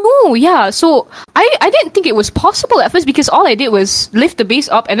 I know, yeah. So I didn't think it was possible at first because all I did was lift the bass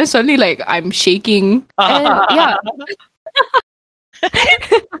up and then suddenly like I'm shaking. And, yeah.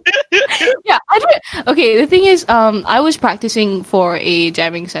 Yeah, I don't. Okay, the thing is, I was practicing for a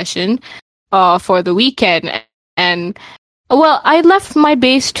jamming session, for the weekend, and well, I left my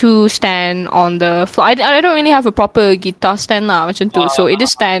bass to stand on the floor. I don't really have a proper guitar stand lah macam tu. So it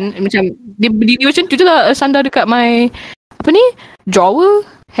just stand macam dia macam tu je lah sandar dekat my apa ni drawer,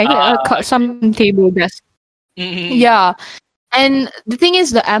 hang some table desk. Mhm. Yeah. And the thing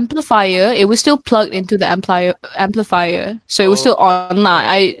is, the amplifier, it was still plugged into the amplifier. So it was still on.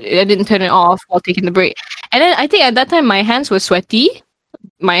 I didn't turn it off while taking the break. And then I think at that time, my hands were sweaty.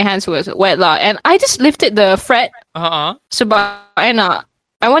 My hands was wet. And I just lifted the fret. So,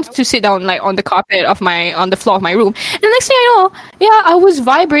 I wanted to sit down like on the carpet on the floor of my room. And the next thing I know, I was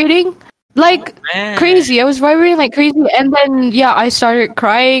vibrating like crazy. I was vibrating like crazy, and then I started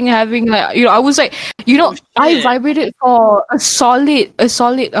crying, having like I was like I vibrated for a solid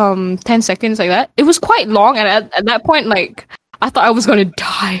 10 seconds like that. It was quite long, and at that point, like I thought I was gonna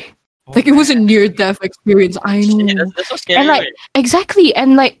die. Like it was a near death experience. I know. Shit, that's so scary. And like exactly,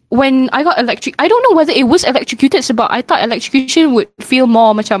 and like when I got I don't know whether it was electrocuted, but I thought electrocution would feel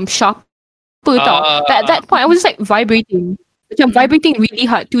more macam sharp. At that point, I was like vibrating. Macam vibrating really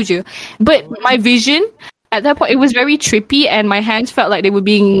hard tu je. But my vision at that point, it was very trippy, and my hands felt like they were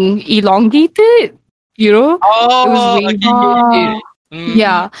being elongated. It was really hard.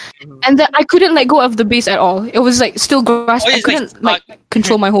 Yeah, and then I couldn't let go of the bass at all. It was like still grasping. I couldn't like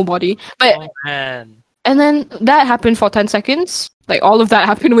control my whole body. But and then that happened for 10 seconds. Like all of that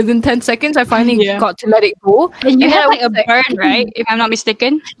happened within 10 seconds. I finally got to let it go. And you had like a burn, right? If I'm not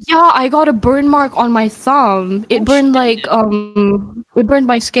mistaken. Yeah, I got a burn mark on my thumb. It burned like it burned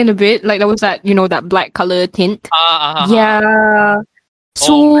my skin a bit. Like there was that that black color tint. Yeah.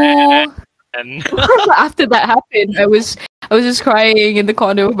 So after that happened, I was just crying in the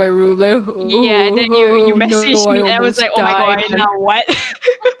corner of my room, like and then you messaged me, and I was like, oh my god, now what?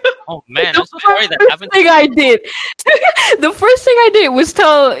 Oh man, I'm so sorry that happened. The first thing I did was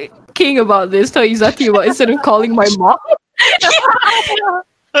tell King about this, tell Izati about it, instead of calling my mom.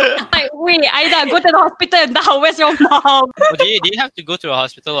 Like, wait, Aida, go to the hospital now. Where's your mom? Do you have to go to a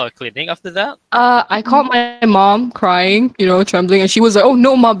hospital or a clinic after that? I called my mom crying, trembling, and she was like, "Oh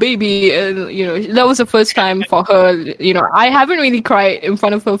no, my baby!" And that was the first time for her. I haven't really cried in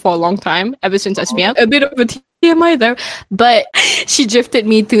front of her for a long time, ever since SPM. A bit of a TMI there, but she drifted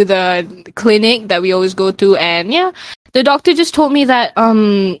me to the clinic that we always go to, and the doctor just told me that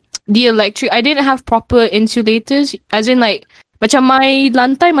I didn't have proper insulators, as in like. Macam my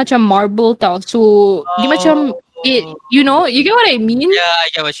lantai macam marble tau. So, dia macam, you get what I mean? Yeah,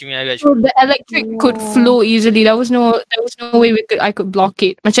 I get what you mean. So the electric could flow easily. There was no way I could block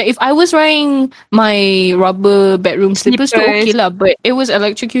it. Macam if I was wearing my rubber bedroom slippers, so okay lah. But it was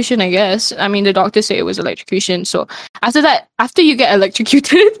electrocution, I guess. I mean, the doctor said it was electrocution. So after you get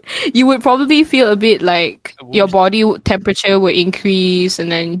electrocuted, you would probably feel a bit like your body temperature would increase,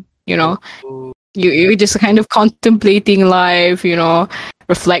 and then you're just kind of contemplating life,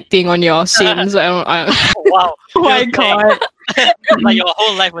 reflecting on your sins. Wow. Oh my god. Like your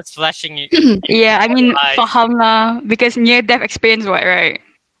whole life was flashing. Yeah, I mean, faham lah, because near-death experience, right?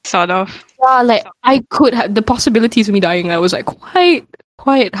 Sort of. Yeah, like I could have the possibilities of me dying. I was like quite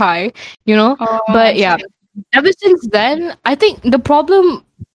high, But yeah, ever since then, I think the problem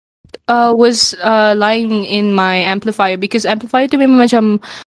was lying in my amplifier, because amplifier to me macam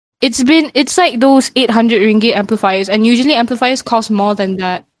it's like those 800 ringgit amplifiers, and usually amplifiers cost more than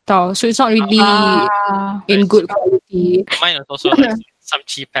that. So it's not really in good quality. Mine was also like some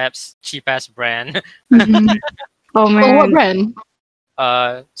cheap ass brand. Oh Oh, what man.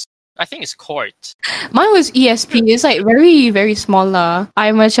 brand? I think it's Court. Mine was ESP. It's like very, very small lah.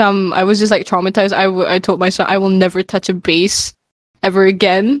 I was just like traumatized. I told myself I will never touch a bass ever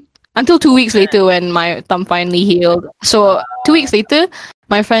again until 2 weeks later when my thumb finally healed. So 2 weeks later,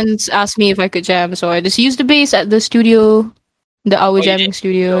 my friends asked me if I could jam. So I just used the bass at the studio, our you jamming did?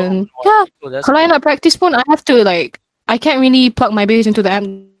 studio, and Oh, that's kalau I nak practice pun, I have to like I can't really plug my bass into the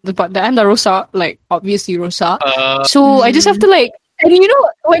amp, but the amp dah rosak, like obviously rosak. So I just have to like. And you know,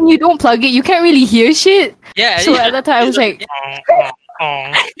 when you don't plug it, you can't really hear shit. yeah. So at that time, I was like,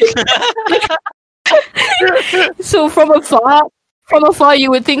 so from afar, you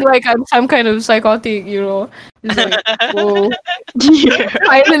would think like I'm some kind of psychotic, you know. It's like, whoa,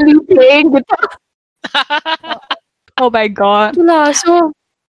 silently playing guitar. Oh my god. So,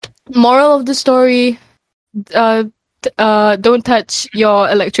 moral of the story: don't touch your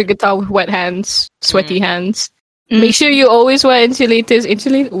electric guitar with wet hands, sweaty hands. Make sure you always wear insulators.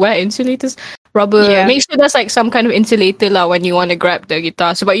 Wear insulators. Rubber. Yeah. Make sure there's like some kind of insulator lah when you want to grab the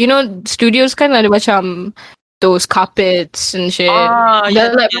guitar. So, but you know, studios kind of ada macam those carpets and shit.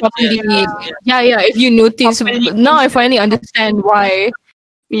 They're like properly. Yeah. If you notice, now I finally understand why.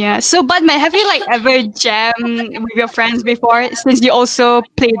 Yeah. So, Buttman, have you like ever jammed with your friends before? Since you also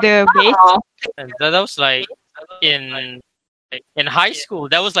play the bass. And that was like in high school.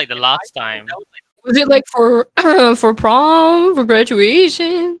 That was like the last time. Was it like for for prom, for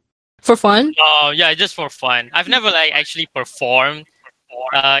graduation, for fun? Oh yeah, just for fun. I've never like actually performed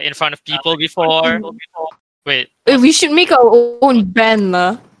in front of people before. Wait. We should make our own band,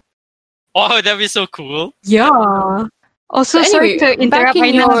 lah. Oh, that'd be so cool. Yeah. Also, So sorry anyway, to interrupt. back in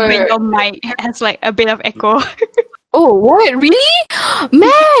I know your- your mic has like a bit of echo. Oh, what? Really?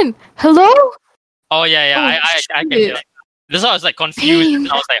 Man! Hello? Oh yeah. Oh, I can shit. hear. This I was like confused. Dang.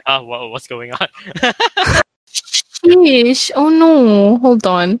 And I was like, what's going on? Sheesh. Oh no. Hold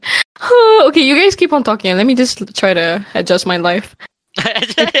on. Okay, you guys keep on talking. Let me just try to adjust my life.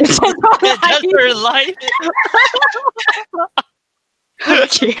 Just her life.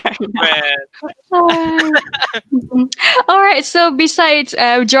 Okay. Man. All right. So, besides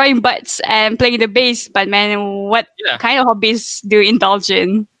drawing butts and playing the bass, Buttman, what Yeah. kind of hobbies do you indulge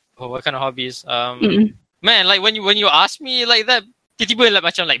in? Oh, what kind of hobbies? Mm-mm. Man, like when you ask me like that, tiba-tiba like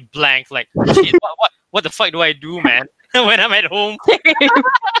macam like blank, like shit, what the fuck do I do, man? When I'm at home.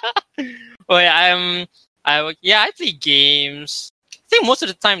 Oh yeah, I play games. I think most of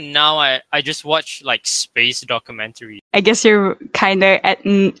the time now I just watch like space documentaries. I guess you're kind of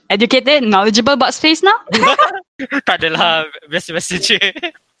educated, knowledgeable about space now. Tak adalah biasa-biasa je.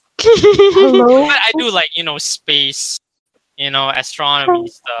 Hello? But I do like, space, astronomy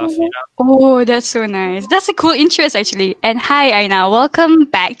stuff, Oh, that's so nice. That's a cool interest, actually. And hi, Aina. Welcome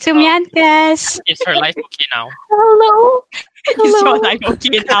back to MYANCAST. Is her life okay now? Hello? Is your Hello? life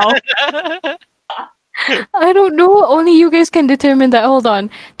okay now? I don't know. Only you guys can determine that. Hold on.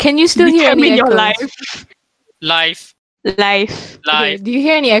 Can you still hear any Determine your echoes? life. Life. Life. Okay, Life. do you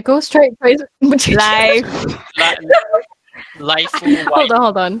hear any echoes? Try. Life. Life.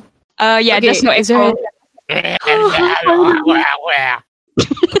 Hold on. Yeah, Okay, there's no is there- echo.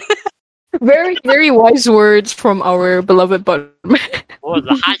 Very, very wise words from our beloved Buttman. So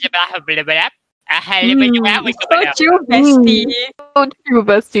true, bestie. So true,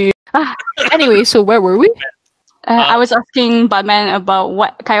 bestie. Anyway, so where were we? I was asking Buttman about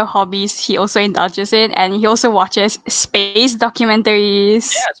what kind of hobbies he also indulges in, and he also watches space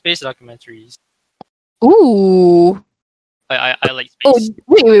documentaries. Yeah, space documentaries. Ooh. I like Oh, space.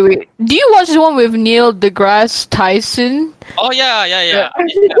 wait. Do you watch the one with Neil deGrasse Tyson? Oh yeah.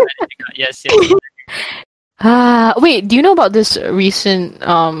 Yes. Wait, do you know about this recent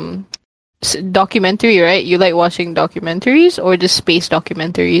documentary, right? You like watching documentaries or just space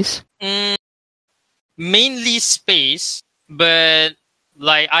documentaries? Mainly space, but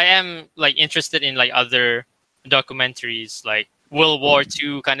like I am like interested in like other documentaries, like World War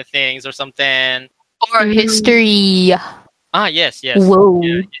II kind of things or something. Or history. Yes. Whoa.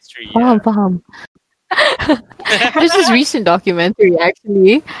 Yeah, history. Yeah. Faham. There's this recent documentary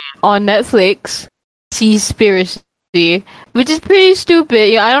actually on Netflix, Seaspiracy, which is pretty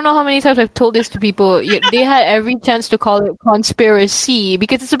stupid. I don't know how many times I've told this to people. They had every chance to call it conspiracy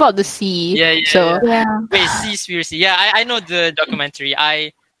because it's about the sea. Yeah. So Wait, Seaspiracy. Yeah, I know the documentary.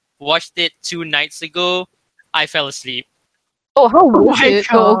 I watched it 2 nights ago. I fell asleep. oh, how was my it?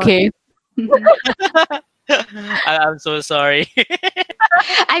 God. Oh, okay. I'm so sorry.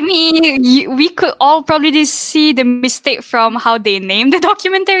 I mean, we could all probably see the mistake from how they named the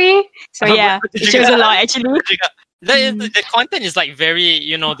documentary. So yeah, it shows a lot actually. The content is like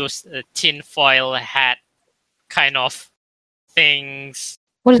very, those tinfoil hat kind of things.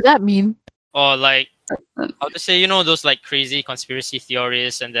 What does that mean? Or like, how to say, those like crazy conspiracy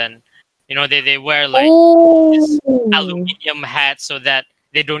theorists, and then, they wear like this aluminium hat so that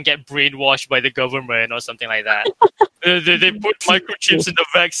they don't get brainwashed by the government or something like that. They put microchips in the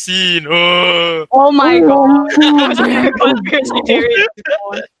vaccine. Oh my god. Conspiracy theory.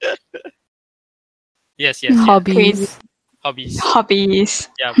 Yes. Hobbies. Hobbies.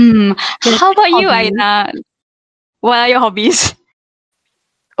 Yeah. How about you, Aina? What are your hobbies?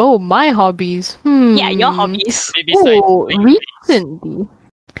 Oh, my hobbies. Yeah, your hobbies. Maybe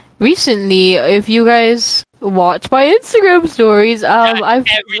Recently, if you guys watch my Instagram stories, I've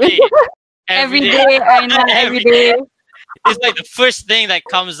every day. Aina, every day. It's like the first thing that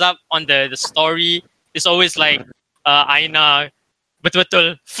comes up on the story is always like Aina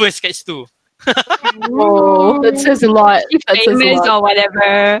betul-betul first kat situ. Oh, that says a lot. That says a Famous lot. or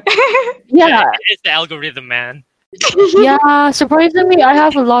whatever. Yeah, It's the algorithm, man. yeah. Surprisingly, I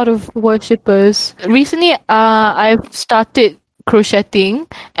have a lot of worshippers. Recently, I've started crocheting,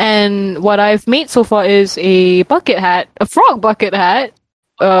 and what I've made so far is a bucket hat, a frog bucket hat.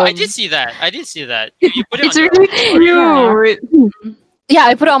 I did see that. You put it It's on your really cute. Yeah,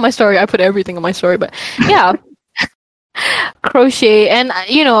 I put it on my story. I put everything on my story, but yeah. Crochet, and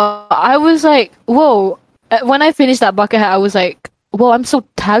I was like, whoa. When I finished that bucket hat, I was like, whoa, I'm so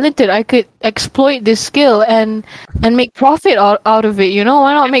talented. I could exploit this skill and make profit out of it.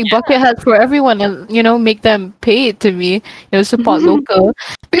 Why not make bucket hats for everyone and make them pay it to me, support local.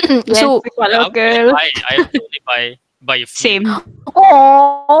 Yes, So local. I would totally buy a few. Same.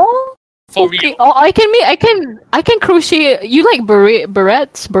 oh, For okay. real. Oh, I can crochet. You like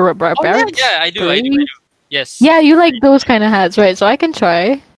berets? Oh, Berets? yeah, I do. Yes. Yeah, you like those kind of hats, right? So I can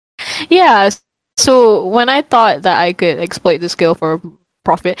try. Yeah. So when I thought that I could exploit the skill for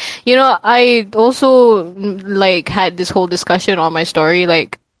profit, I also had this whole discussion on my story,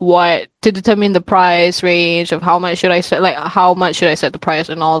 like what to determine the price range of how much should I set, the price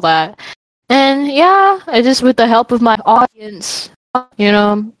and all that. And yeah, I just, with the help of my audience,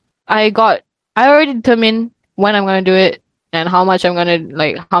 I already determined when I'm gonna do it and how much I'm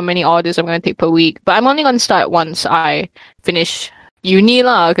gonna how many orders I'm gonna take per week. But I'm only gonna start once I finish uni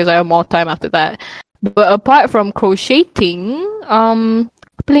lah, because I have more time after that. But apart from crocheting,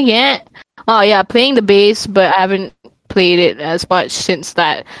 playing the bass, but I haven't played it as much since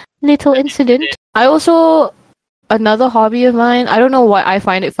that little incident. I also, another hobby of mine, I don't know why I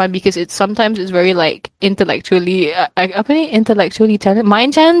find it fun, because sometimes it's very intellectually intellectually challenging,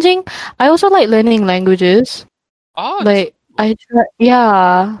 mind challenging. I also like learning languages. Oh, I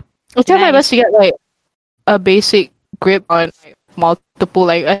try my best to get a basic grip on multiple,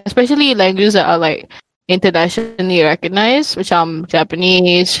 especially languages that are internationally recognized, which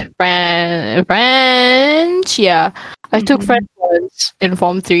Japanese, French. Yeah, I took French once in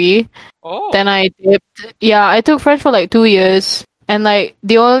Form 3. Oh. Then I dipped. Yeah, I took French for 2 years, and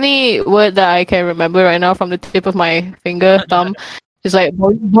the only word that I can remember right now from the tip of my thumb is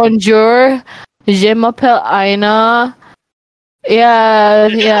bonjour, je m'appelle Aina.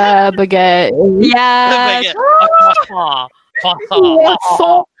 Yeah, baguette. Yes.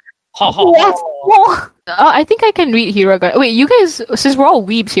 I think I can read hiragana. Wait, you guys, since we're all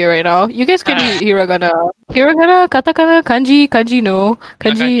weebs here right now, you guys can read hiragana. Hiragana, katakana, kanji no.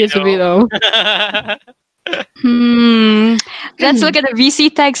 Kanji is a bit Let's look at the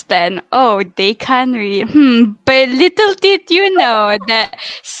VC text then. Oh, they can read. But little did you know that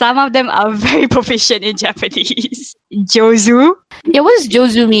some of them are very proficient in Japanese. Jozu? Yeah, what does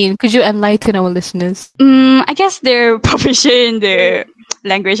Jozu mean? Could you enlighten our listeners? I guess they're proficient in the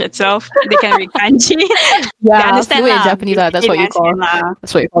language itself. They can read kanji. Yeah, they understand fluent in Japanese. That's what you call.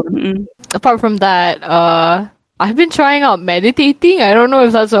 That's what you call them. Apart from that, I've been trying out meditating. I don't know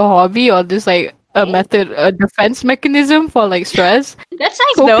if that's a hobby or just a method, a defense mechanism for stress. That's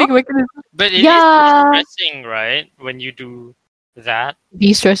nice though. Mechanism. But it is stressing, right? When you do that.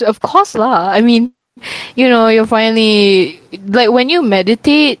 De-stress, of course lah. I mean, you're finally when you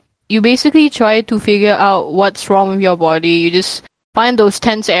meditate, you basically try to figure out what's wrong with your body. You just find those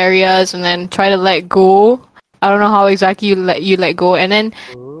tense areas and then try to let go. I don't know how exactly you let go, and then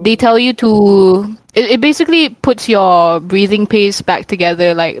they tell you to. It basically puts your breathing pace back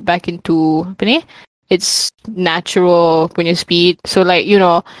together, back into it's natural when you speed. So like, you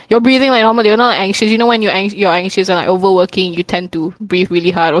know, you're breathing like normal. You're not anxious. You know, when you're anxious and like overworking, you tend to breathe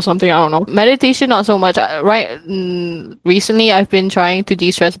really hard or something. I don't know. Meditation, not so much. Recently, I've been trying to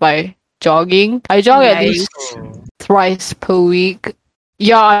de-stress by jogging. I jog at least thrice per week.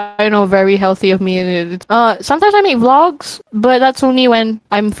 Yeah, I know, very healthy of me. And sometimes I make vlogs, but that's only when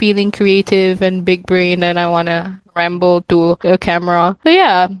I'm feeling creative and big brain and I wanna ramble to a camera. So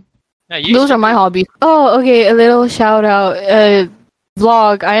yeah, those are my hobbies. Oh, okay, a little shout out.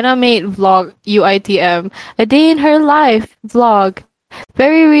 Vlog. Aina made vlog UITM. A day in her life vlog.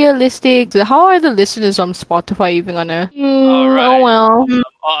 Very realistic. How are the listeners on Spotify even gonna? Right. Oh well.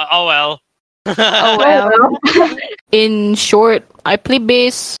 Oh well. Oh well. In short, I play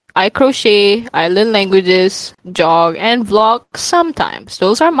bass, I crochet, I learn languages, jog, and vlog sometimes.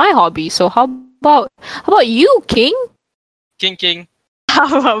 Those are my hobbies. So how about you, King? King.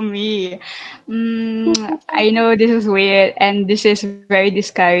 How about me? I know this is weird and this is very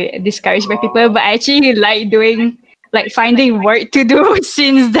discouraged by people, but I actually like doing finding work to do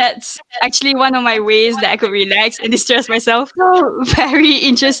since that's actually one of my ways that I could relax and distress myself. So very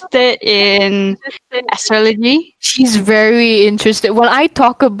interested in astrology. She's very interested. When I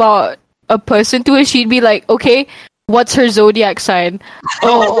talk about a person to her, she'd be like, okay, what's her zodiac sign?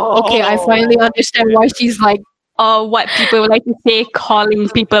 Oh, okay, I finally understand why she's like, or what people like to say, calling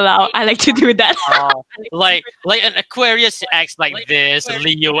people out. I like to do that. Like an Aquarius acts like this,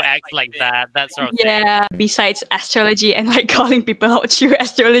 Leo acts like that sort of thing. Yeah. Besides astrology and like calling people out through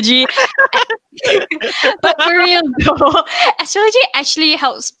astrology. But for real though, astrology actually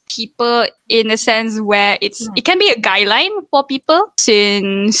helps people in a sense where it can be a guideline for people,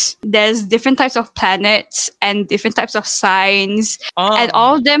 since there's different types of planets and different types of signs, and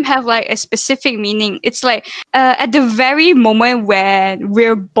all of them have like a specific meaning. It's like at the very moment when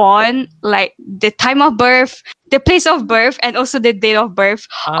we're born, like the time of birth, the place of birth, and also the date of birth.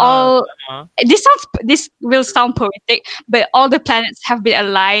 This will sound poetic, but all the planets have been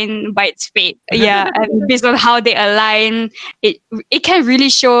aligned by its fate. Yeah, and based on how they align, it can really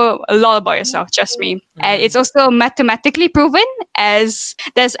show a lot about yourself. Trust me, and it's also mathematically proven, as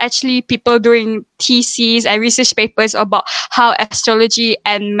there's actually people doing theses and research papers about how astrology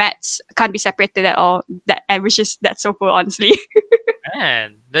and maths can't be separated at all. That's so cool, honestly.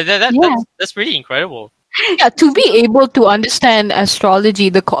 Man, that's pretty incredible. Yeah, to be able to understand astrology,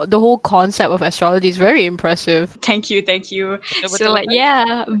 the whole concept of astrology is very impressive. Thank you. So like,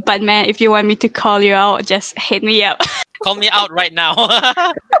 yeah, but man, if you want me to call you out, just hit me up. Call me out right now. Okay,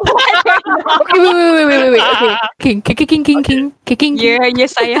 wait. Okay. King.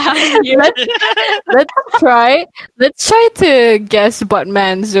 Yes, I am. Let's try to guess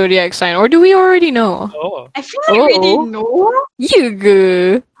Buttman's zodiac sign, or do we already know? Oh. I feel like we already know. You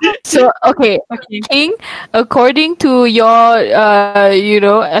go. So okay, King. According to your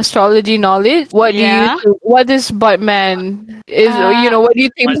astrology knowledge, what do you think, what is Buttman is? What do you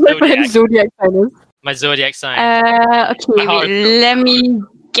think Buttman's zodiac sign is? My zodiac sign. Okay, wait, let me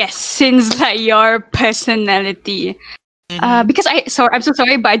guess. Since like your personality, because I'm so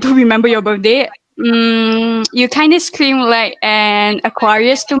sorry, but I don't remember your birthday. You kind of scream like an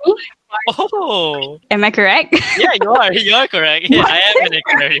Aquarius to me. Oh, am I correct? Yeah, you are. You are correct. Yeah, I am an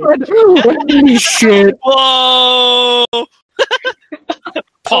Aquarius. Holy shit! Whoa!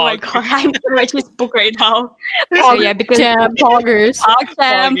 Oh my god, I'm so actually spook right now. So yeah, because poggers.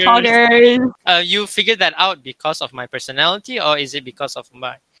 You figured that out because of my personality, or is it because of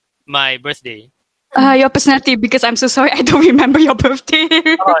my birthday? Your personality, because I'm so sorry, I don't remember your birthday.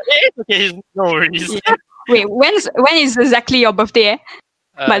 It's okay, no worries. Yeah. Wait, when is exactly your birthday?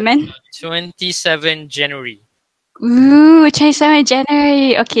 Buttman? 27 January. Ooh, 27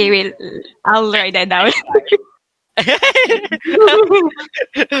 January. Okay, wait, I'll write that down.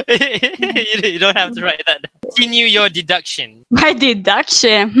 You don't have to write that down. Continue your deduction. My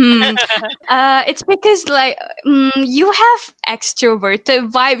deduction? It's because like you have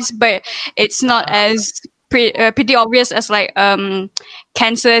extroverted vibes, but it's not as pretty obvious as like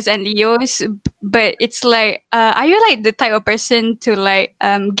Cancers and Leos. But it's like, are you like the type of person to like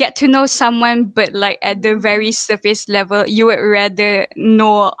get to know someone, but like at the very surface level, you would rather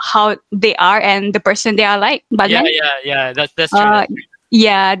know how they are and the person they are like? But yeah. That's true.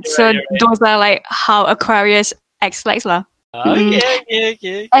 Yeah. So right. Those are like how Aquarius acts like lah.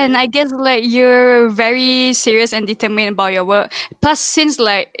 Okay. And I guess like you're very serious and determined about your work. Plus, since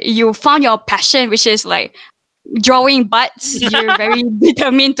like you found your passion, which is like drawing butts, you're very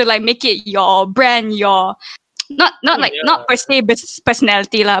determined to like make it your brand, your not per se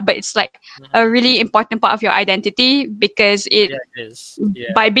personality lah, but it's like a really important part of your identity because it is.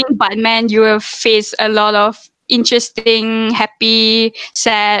 Yeah. By being Buttman, you will face a lot of interesting, happy,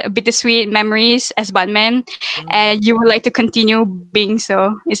 sad, bittersweet memories as Buttman, and you would like to continue being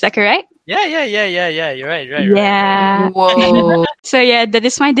so. Is that correct? Yeah. You're right. Yeah. Right. Whoa. So yeah, that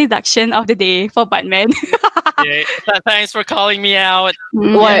is my deduction of the day for Buttman. Yeah. Thanks for calling me out.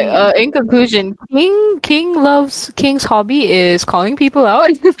 What? In conclusion, King's hobby is calling people out.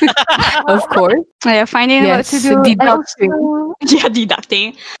 Of course. Yeah, finding what to do. Deducting.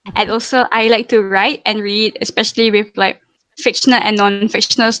 Deducting. And also, I like to write and read, especially with like fictional and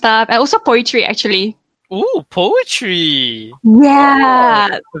non-fictional stuff, and also poetry actually. Ooh, poetry.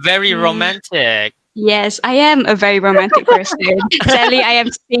 Yeah. Very romantic. Yes, I am a very romantic person. Sadly, I am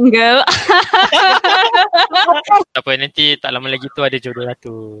single. Tak apa, nanti tak lama lagi tu ada jodoh lah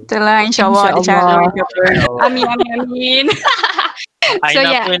tu. Itulah, insyaAllah. Amin.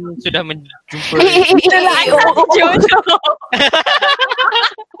 Aina pun sudah menjumpa. Itulah, jodoh.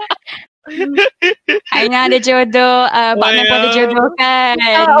 Aina ada jodoh, Buttman pun ada jodoh kan.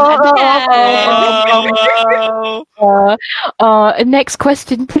 Next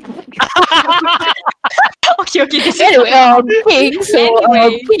question. Okay. Anyway, King, so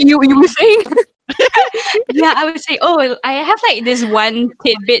you were saying? Yeah, I would say, I have like this one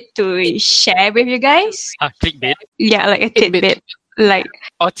tidbit to share with you guys. Tidbit? Yeah, like a tidbit. Like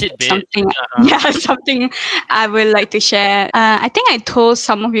tidbit. Something, something I would like to share. I think I told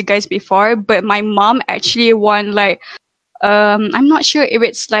some of you guys before, but my mom actually won like I'm not sure if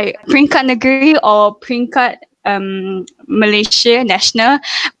it's like peringkat negeri or peringkat Malaysia national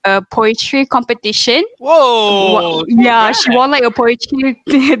poetry competition. Whoa! Yeah, she won like a poetry.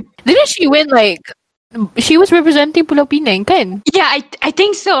 Didn't she win like? She was representing Pulau Pinang, kan? Yeah, I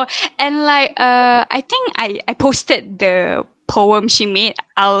think so. And like I think I posted the poem she made.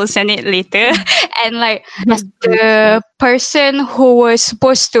 I'll send it later. And like the person who was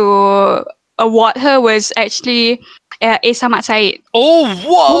supposed to award her was actually A. Samad Said. Oh,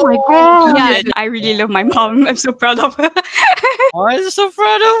 whoa! Oh my god! Yeah, I really love my mom. I'm so proud of her. I'm so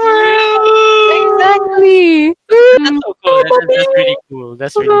proud of her. Exactly. That's so cool. That's really cool.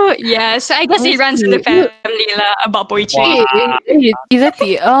 That's really cool. Yeah, so I guess it runs in the family lah about poetry. Wow.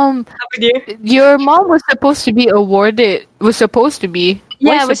 Exactly. Your mom was supposed to be awarded. Was supposed to be.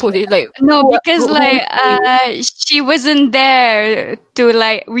 Yeah, was supposed to, like no, because like she wasn't there to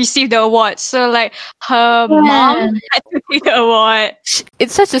like receive the award. So like her mom had to take the award.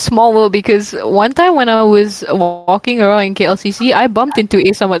 It's such a small world because one time when I was walking around in KLCC, I bumped into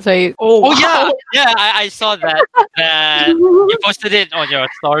A. Samad Said. Oh yeah, I saw that. You posted it on your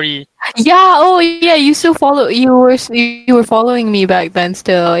story. Yeah. Oh yeah. You still follow. You were following me back then.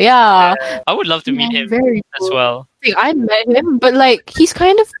 Still. Yeah. I would love to meet him as well. I met him, but like he's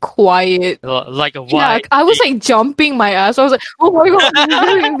kind of quiet. Like a Yeah, I was like jumping my ass. I was like, "Oh my god,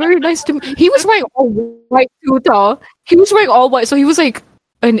 very, very nice to meet." He was wearing all white too, tall. He was wearing all white, so he was like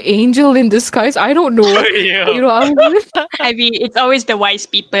an angel in disguise. I don't know. You know, I mean, it's always the wise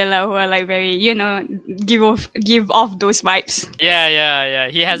people who are like very, give off those vibes.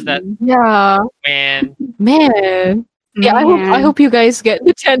 Yeah. He has that. Yeah, man. Yeah, I hope you guys get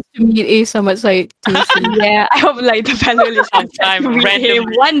the chance to meet A. Samad Said too soon. Yeah, I hope like the fellow listeners meet him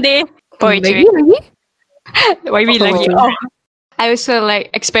one day. Poetry. Maybe like I also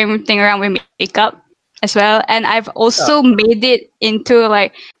like experimenting around with makeup as well, and I've also made it into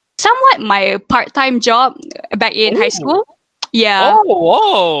like somewhat my part-time job back in high school. Yeah. Oh,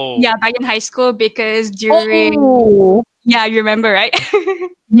 whoa. Yeah, back in high school because during yeah, you remember, right?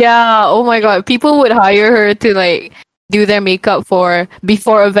 Yeah. Oh my god, people would hire her to like do their makeup for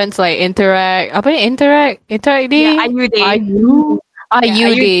before events like Interact. Apa ni? Interact Day? Yeah, IU Day.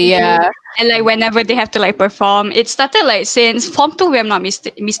 IU Day, yeah. And like whenever they have to like perform, it started like since Form 2, if I'm not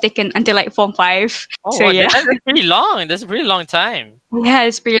mistaken, until like Form 5. Oh, so yeah. That's pretty long. That's a pretty long time. Yeah,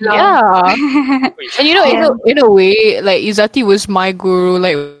 it's pretty long. Yeah. And in a way, like Izzati was my guru.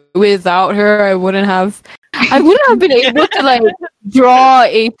 Like without her, I wouldn't have been able to like draw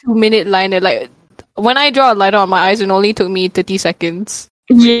a 2-minute liner. Like when I draw a liner on my eyes, it only took me 30 seconds.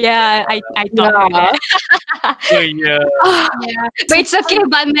 Yeah, I thought that. Yeah. But it's okay,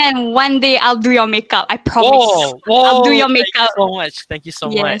 Buttman. One day I'll do your makeup. I promise. I'll do your makeup. Thank you so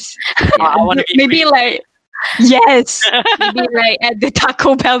much. I want to be maybe free. Like maybe like at the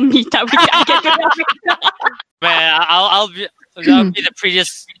Taco Bell meetup we can get your makeup. Man, I'll be the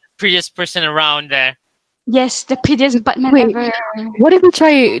prettiest person around there. Yes, the prettiest Buttman ever. What if we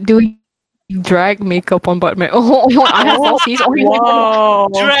try doing drag makeup on Buttman? I have falsies. Whoa.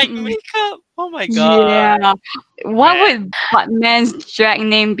 Drag makeup. Oh my god. Yeah. What Man. would Buttman's drag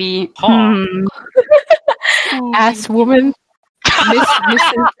name be? Huh. Ass woman.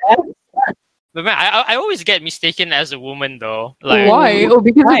 Mrs. But man, I always get mistaken as a woman though. Why? Oh,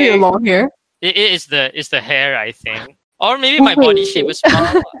 because of your Why? long hair. It's the hair, I think, or maybe my body shape as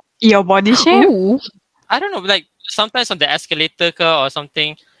well. Your body shape? Ooh. I don't know. Like sometimes on the escalator or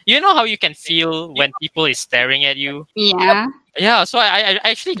something, you know how you can feel when people is staring at you. Yeah. Yeah. So I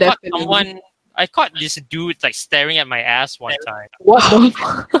actually Definitely. caught someone. I caught this dude like staring at my ass one time. What the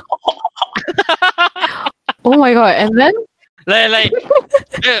fuck? Oh my god! And then like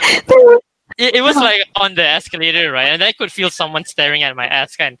it was like on the escalator, right? And I could feel someone staring at my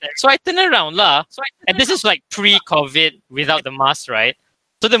ass, kind. So I turned around, lah. And this is like pre-COVID, without the mask, right?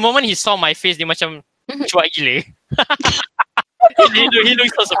 So the moment he saw my face, dia macam cuak gila. he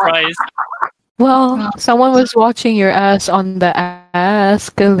looked so surprised. well, someone was watching your ass on the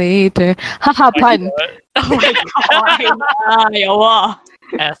escalator. Haha, pun. Oh my god. Ya Allah.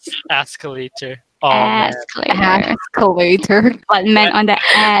 Escalator. Oh man. Escalator. Escalator. Buttman on the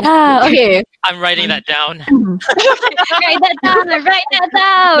ass. Ah, okay. I'm writing that down. Write that down. Write that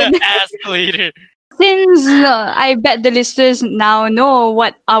down. Escalator. Since I bet the listeners now know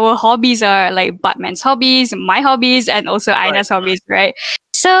what our hobbies are, like Buttman's hobbies, my hobbies, and also Aina's hobbies, right?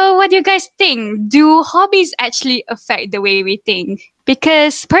 So, what do you guys think? Do hobbies actually affect the way we think?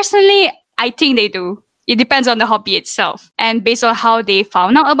 Because personally, I think they do. It depends on the hobby itself and based on how they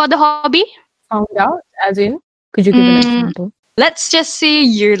found out about the hobby. Found out? As in? Could you give an example? Let's just say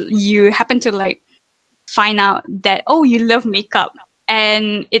you happen to like find out that you love makeup.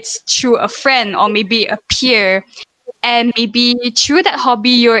 And it's through a friend or maybe a peer. And maybe through that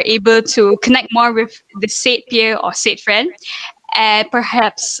hobby, you're able to connect more with the said peer or said friend. And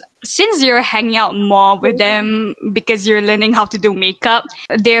perhaps since you're hanging out more with them because you're learning how to do makeup,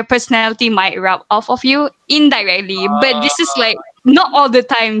 their personality might rub off of you indirectly. But this is like not all the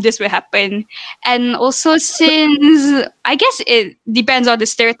time this will happen. And also since I guess it depends on the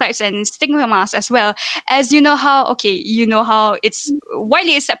stereotypes and stigmas as well. As you know how it's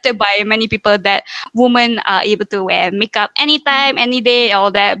widely accepted by many people that women are able to wear makeup anytime, any day, all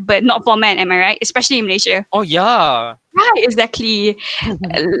that, but not for men, am I right? Especially in Malaysia. Oh yeah. Right, exactly.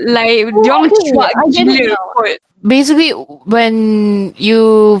 Like, diorang cuak gila kot. Basically, when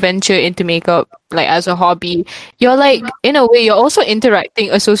you venture into makeup, like as a hobby, you're like, in a way, you're also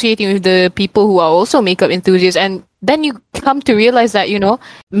interacting, associating with the people who are also makeup enthusiasts. And then you come to realize that,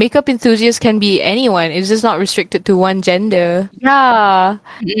 makeup enthusiasts can be anyone. It's just not restricted to one gender. Yeah.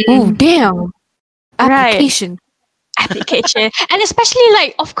 Ooh, damn. Application. Application. And especially,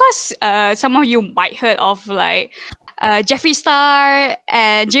 like, of course, some of you might heard of, like, Jeffree Star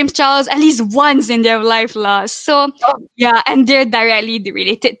and James Charles at least once in their life lah. So yeah, and they're directly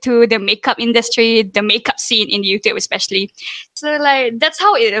related to the makeup industry, the makeup scene in YouTube especially. So like that's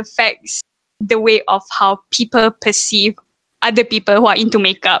how it affects the way of how people perceive other people who are into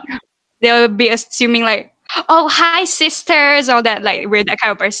makeup. They'll be assuming like, oh, hi sisters, all that, like we're that kind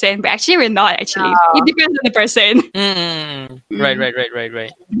of person. But actually we're not actually. It depends on the person.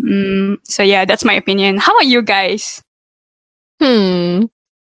 Right. So yeah, that's my opinion. How about you guys?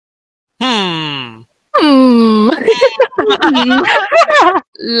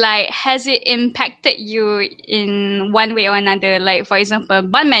 Like, has it impacted you in one way or another? Like, for example,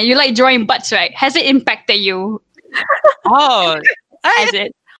 Buttman, you like drawing butts, right? Has it impacted you? I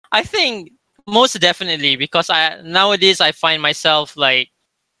think most definitely, because nowadays I find myself like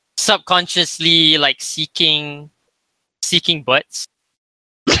subconsciously like seeking butts.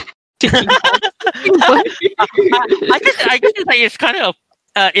 I guess like it's kind of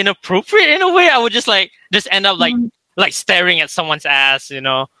inappropriate in a way. I would just end up like staring at someone's ass,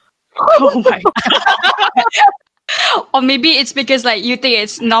 Oh my god. Or maybe it's because like you think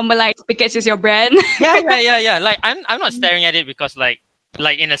it's normalized because it's your brand. Yeah. Like I'm not staring at it because like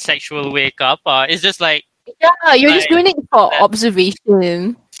in a sexual way up. It's just like you're just doing it for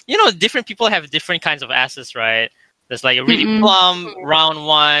observation. Different people have different kinds of asses, right? There's like a really plump, round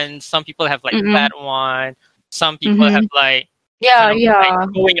one. Some people have like fat one. Some people have like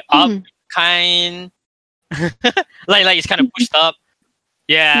like going up kind. like it's kind of pushed up.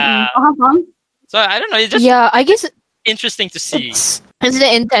 Yeah. So I don't know. It's just I guess interesting to see. It's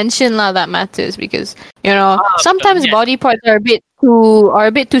the intention that matters because sometimes yes. body parts are a bit too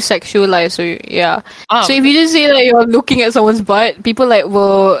sexualized. So so if you just say that you're looking at someone's butt, people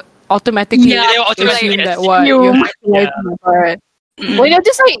will automatically assume that you're my butt. Well, you're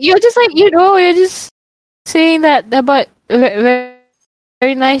just saying that the butt very,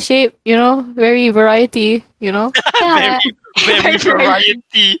 very nice shape, very variety, Yeah. Very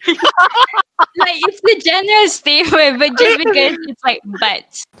variety. Like it's a general statement, but just because it's like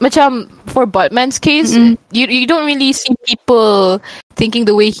butts. Macam for Buttman's case, you don't really see people thinking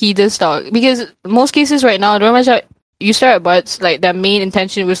the way he does tau. Because most cases right now, dorang macam you stare at butts, like their main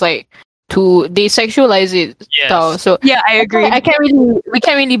intention was like to they sexualize it tau. So Yeah, I agree. we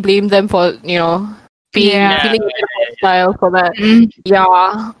can't really blame them for feeling a bit of style for that.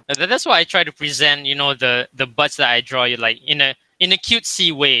 Yeah. That's why I try to present, the butts that I draw, like in a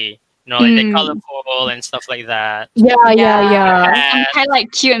cutesy way, like they're colorful and stuff like that. Yeah. I'm kind of like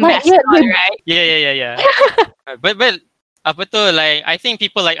cute and mascot, right? Yeah. but apa tu, like I think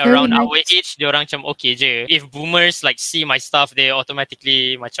people like around our age, dia orang macam okay je. If boomers like see my stuff, they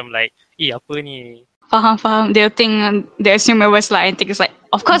automatically macam like, apa ni? Faham. They'll think, they assume it was like, I think it's like,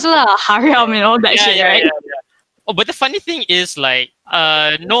 of course lah, haram and all that shit, right? Yeah. Oh, but the funny thing is like,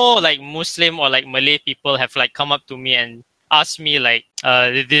 no like Muslim or like Malay people have like come up to me and asked me like,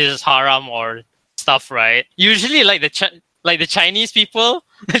 this is haram or stuff, right? Usually like the Chinese people,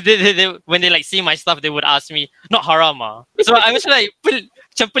 they when they like see my stuff, they would ask me, not haram ah. So I was like,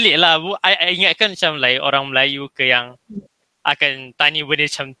 macam pelik lah. I ingatkan macam like orang Melayu ke yang akan tanya benda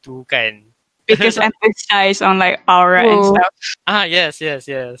macam tu kan. Because emphasize on like aura and stuff. Yes.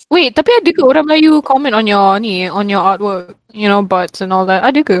 Wait, tapi ada ke orang Melayu comment on your artwork, butts and all that?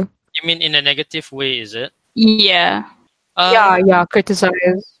 Ada ke? You mean in a negative way, is it? Yeah. Yeah,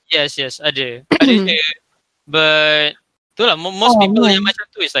 criticize. Yes, ada je. But tu lah, most people yang macam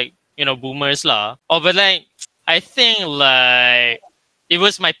tu is like, boomers lah. But like, I think like it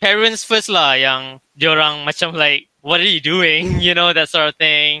was my parents first lah yang diorang macam like, what are you doing? That sort of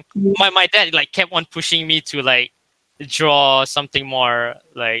thing. My dad like kept on pushing me to like draw something more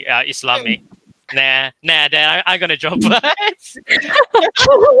like Islamic. Nah, Dad, I'm gonna draw butts.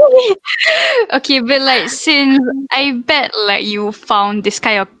 Okay, but like since I bet like you found this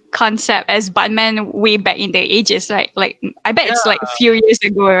kind of concept as Buttman way back in the ages, like I bet it's like a few years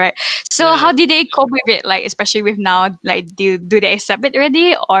ago, right? So how did they cope with it? Like especially with now, like do they accept it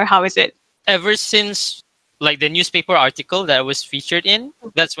already, or how is it? Ever since like the newspaper article that I was featured in,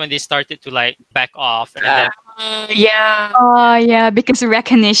 that's when they started to like back off. And then, Oh yeah, because of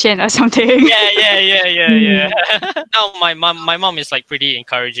recognition or something. Yeah. Now my mom is like pretty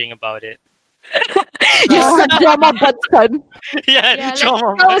encouraging about it. Drama butt son. Drama. Draw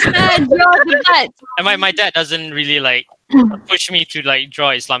the butt. And my dad doesn't really like push me to like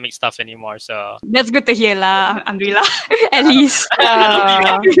draw Islamic stuff anymore. So That's good to hear lah. Alhamdulillah. At least.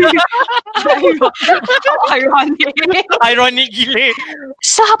 ironic gila.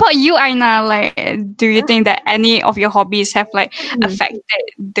 So how about you, Aina? Like, do you think that any of your hobbies have like affected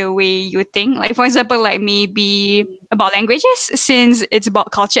the way you think? Like, for example, like maybe about languages, since it's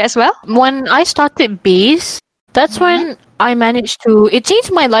about culture as well. When I started bass, that's when I managed to. It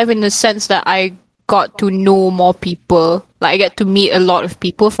changed my life in the sense that I got to know more people. Like I get to meet a lot of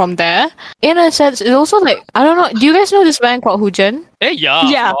people from there. In a sense, it's also like, I don't know. Do you guys know this band called Hujan?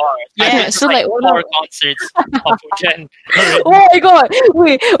 Yeah. Of course. I've been to, So like like 4 concerts of Hujan. Oh my god!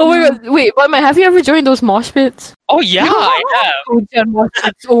 Wait, but man, have you ever joined those mosh pits? Oh yeah, I have. Hujan mosh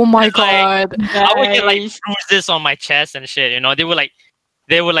pits. Oh my god! I would get like bruises on my chest and shit. They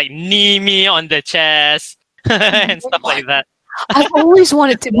would like knee me on the chest and stuff like that. I've always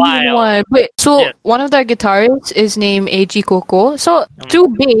wanted to be in one. Wait, so one of their guitarists is named AG Coco. So through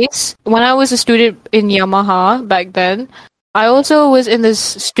bass, when I was a student in Yamaha back then, I also was in this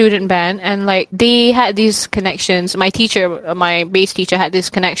student band, and like they had these connections. My bass teacher had this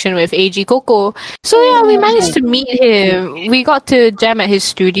connection with AG Coco. So yeah, we managed to meet him. We got to jam at his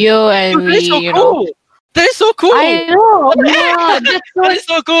studio, and That is so cool. I know. Yeah, That is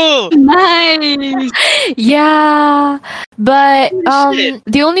so cool. nice. Yeah, but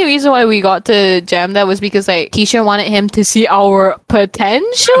the only reason why we got to jam that was because like Keisha wanted him to see our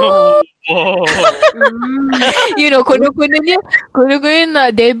potential. Whoa.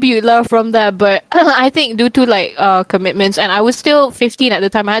 Kono debut lah from that. But I think due to like commitments, and I was still 15 at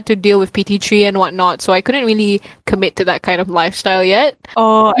the time, I had to deal with PT3 and whatnot, so I couldn't really commit to that kind of lifestyle yet.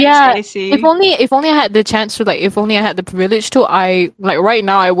 Oh, Yeah, I see. if only I had the chance to, like, if only I had the privilege to, I like right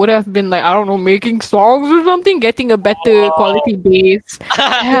now I would have been like, I don't know, making songs or something, getting a better quality bass.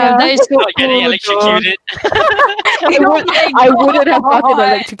 Yeah, that is so Not getting cool. electrocuted. I wouldn't have gotten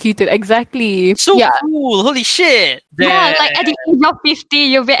electrocuted. Exactly. So yeah. cool. Holy shit. Yeah, like at the age of 50,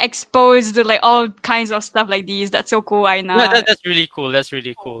 you'll be exposed to like all kinds of stuff like these. That's so cool, Aina. Yeah, that's really cool. That's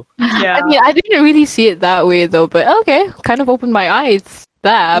really cool. Yeah. I mean, I didn't really see it that way though, but okay, kind of opened my eyes.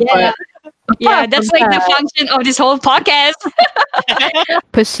 That, Yeah. Yeah, Apart that's from like the that, function of this whole podcast.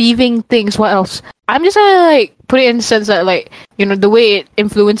 perceiving things. What else? I'm just gonna like put it in the sense that like the way it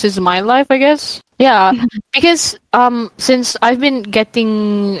influences my life. I guess. Yeah, because since I've been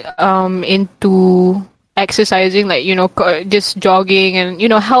getting into exercising, like just jogging and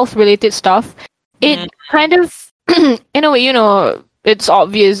health related stuff, it kind of in a way it's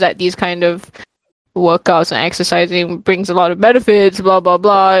obvious that these kind of workouts and exercising brings a lot of benefits, blah blah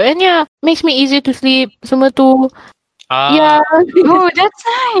blah, and yeah, makes me easier to sleep. Semua tu, yeah, Oh, that's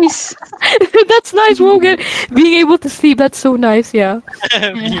nice. that's nice. Morgan, being able to sleep, that's so nice. Yeah,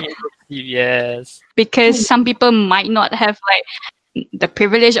 Being able to sleep, yes. Because some people might not have like the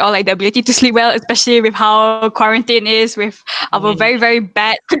privilege or like the ability to sleep well, especially with how quarantine is with our very, very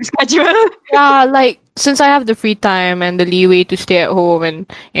bad sleep schedule. yeah. Like since I have the free time and the leeway to stay at home, and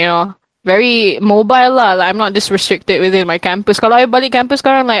very mobile lah. Like I'm not just restricted within my campus. Kalau I balik campus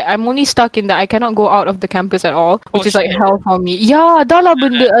sekarang, like I'm only stuck in that I cannot go out of the campus at all, which is like shit. hell for me. Yeah, dah lah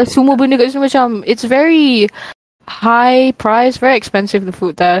benda semua benda kat sini macam it's very high price, very expensive the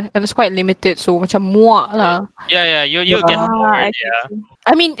food there, and it's quite limited. So macam muak lah. Yeah, you'll get bored. Yeah.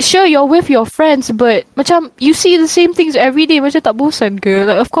 I mean, sure you're with your friends, but macam you see the same things every day. Macam tak bosan ke?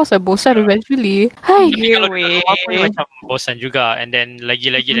 Like of course I bosan eventually. Hai. Tapi kalau kat rumah pun macam bosan juga, and then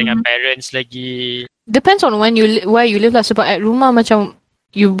lagi-lagi dengan parents lagi. Depends on where you live lah. Sebab at rumah macam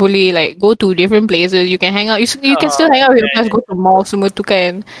you boleh like go to different places. You can hang out. You can still hang out with your friends. Go to mall semua tu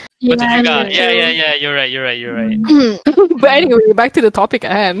kan. Betul juga. Yeah. You're right. But anyway, back to the topic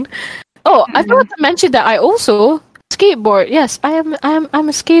at hand. Oh, I forgot to mention that I also skateboard. Yes, I'm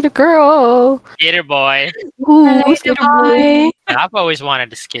a skater girl. Skater boy. Ooh, Skater boy. I've always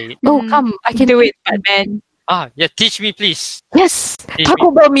wanted to skate. Oh, come. I can Do it, Batman. Yeah, teach me please. Yes. Teach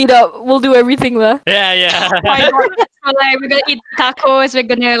Taco Bell meetup. We'll do everything there. Yeah. Oh my god. So like we're gonna eat tacos, we're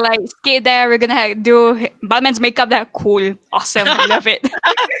gonna like skate there, we're gonna do Batman's makeup there. Cool. Awesome. I love it.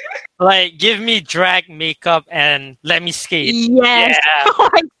 Like, give me drag makeup and let me skate. Yes.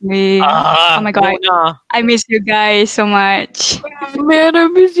 Yeah. Oh my god. Mona. I miss you guys so much. Man, I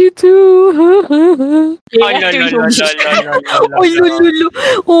miss you too. Oh, no. Oh, lulu.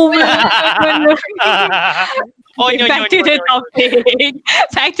 Oh, man. Back to the topic.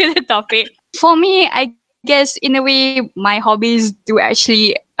 Back to the topic. For me, I guess in a way, my hobbies do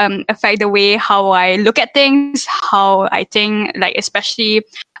actually affect the way how I look at things, how I think, like especially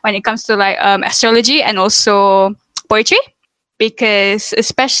when it comes to like astrology and also poetry. Because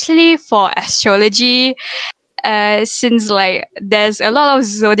especially for astrology, since like there's a lot of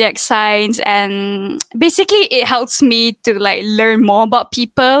zodiac signs, and basically it helps me to like learn more about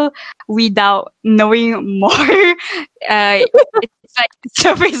people without knowing more. It's like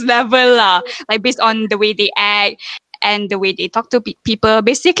surface level lah, like based on the way they act and the way they talk to people,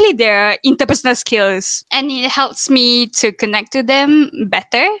 basically their interpersonal skills, and it helps me to connect to them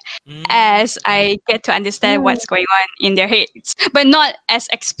better as I get to understand what's going on in their heads, but not as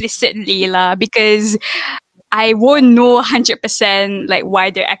explicitly lah, because I won't know 100% like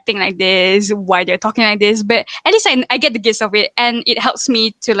why they're acting like this, why they're talking like this, but at least I get the gist of it, and it helps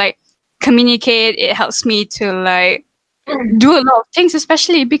me to like communicate. It helps me to like do a lot of things,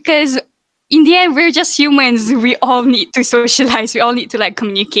 especially because in the end, we're just humans. We all need to socialize. We all need to like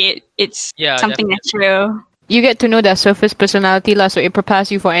communicate. It's something natural. You get to know their surface personality lah, so it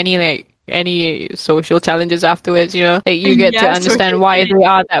prepares you for any social challenges afterwards. Like you get to understand why they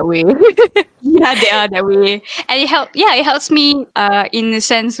are that way. Yeah, they are that way, and it helps me in the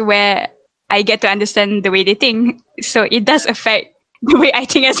sense where I get to understand the way they think. So it does affect the way I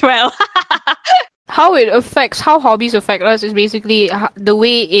think as well. How hobbies affect us is basically the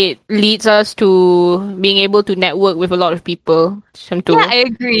way it leads us to being able to network with a lot of people. Yeah, I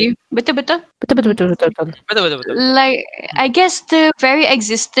agree. Betul. Like, I guess the very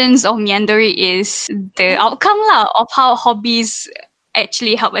existence of Meandery is the outcome lah of how hobbies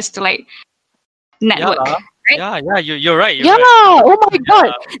actually help us to like network. Yeah. Right? Yeah, you're right. Yeah. Right. Oh my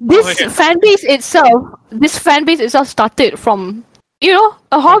god. This fan base itself started from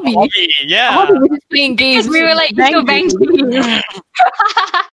a hobby. Yeah. A hobby, which is playing games. Because we were like into banking.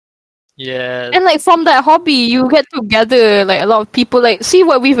 Yeah. And like from that hobby, you get together like a lot of people. Like, see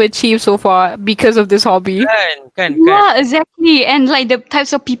what we've achieved so far because of this hobby. Can. Yeah, exactly. And like the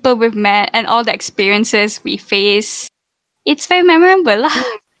types of people we've met and all the experiences we face, it's very memorable.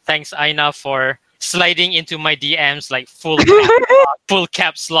 Thanks, Aina, for sliding into my DMs like full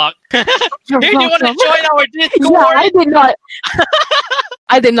caps lock. Hey, do you want to join our Discord? Yeah,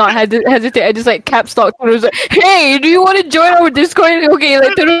 I did not hesitate. I just like caps lock. I was like, hey, do you want to join our Discord? Okay,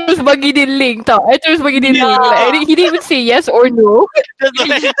 like terus bagi dia link tau. I terus bagi dia link. Like, he didn't even say yes or no.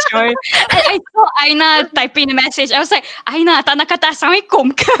 Join. I saw Aina typing the message. I was like, Aina, tak nak kata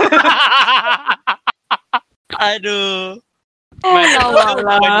Assalamualaikum ke? Aduh. Man,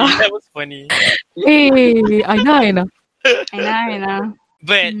 that was funny. Hey, Aina.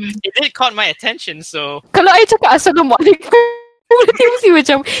 But it did caught my attention, so Kalau I cakap Assalamualaikum, dia mesti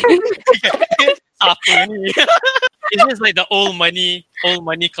macam apa ni? Is this like the old money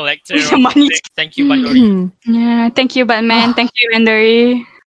collector? Money. Thank you, Bandori. Yeah, thank you, Buttman. Thank you, Bandori.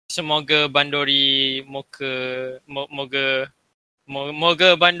 Semoga Bandori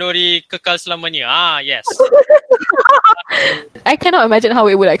moga Bandori kekal selamanya. Ah, yes. I cannot imagine how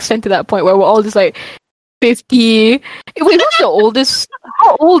it would extend to that point where we're all just like 50. Wait, who's the oldest?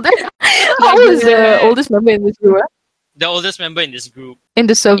 How old is the oldest member in this group? The oldest member in this group. In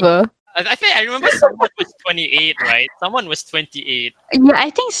the server. I think I remember someone was 28, right? Someone was 28. Yeah,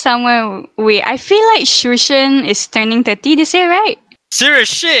 I think somewhere. Wait, I feel like Shushan is turning 30 this year, right? Serious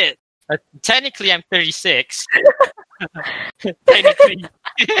shit. Technically, I'm 36. Technically.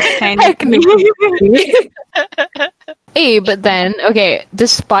 Hey, but then, okay,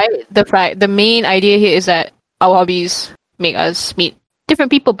 despite the fact, the main idea here is that our hobbies make us meet different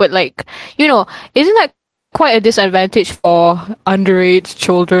people, but like, you know, isn't that quite a disadvantage for underage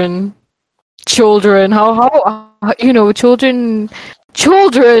children? How you know, children.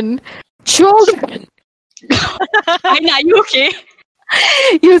 Aina, are you okay?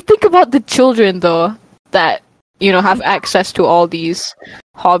 You think about the children though that, you know, have access to all these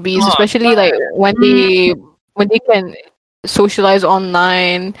hobbies, especially like when they can socialize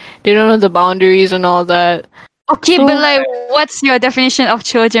online, they don't know the boundaries and all that. Okay, but like, what's your definition of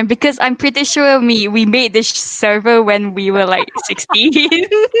children? Because I'm pretty sure we made this server when we were like 16.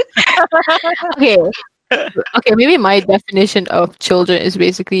 Okay, maybe my definition of children is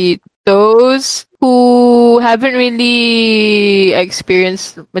basically those who haven't really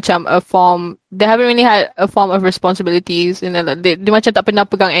experienced macam they haven't really had a form of responsibilities, and they macam tak pernah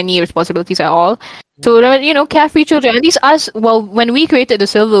pegang any responsibilities at all. So, you know, carefree children. At least us, well, when we created the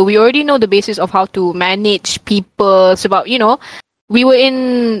server, we already know the basis of how to manage people. Sebab, you know, we were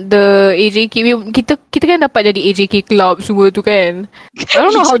in the AJK. Kita kan dapat jadi AJK club semua tu kan. I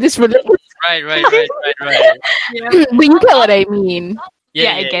don't know how this relates. Right. Yeah. But you get what I mean.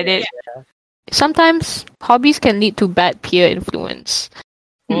 Yeah, I get it. Yeah. Sometimes hobbies can lead to bad peer influence.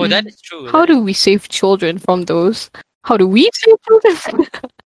 Oh, that is true. How do we save children from those? How do we save children?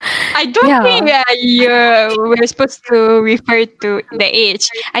 I don't think we're supposed to refer to the age.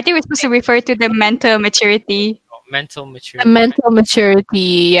 I think we're supposed to refer to the mental maturity. Mental maturity. Mental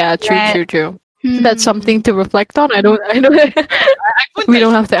maturity. Yeah, true. That's something to reflect on. I don't. We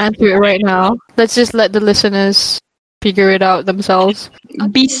don't have to answer it right now. Let's just let the listeners figure it out themselves.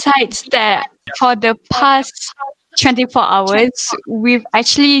 Besides that, for the past 24 hours, we've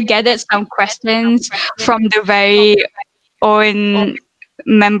actually gathered some questions from the very own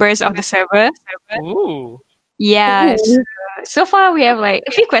members of the server. Ooh. Yeah. So far, we have like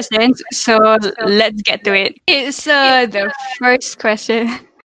a few questions. So let's get to it. It's the first question.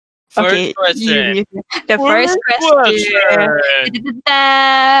 First question. The first question.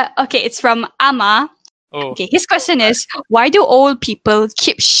 Okay, it's from Ama. Oh. Okay, his question is, why do old people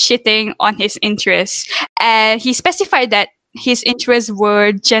keep shitting on his interests? And he specified that his interests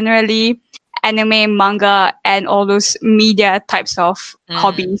were generally anime, manga, and all those media types of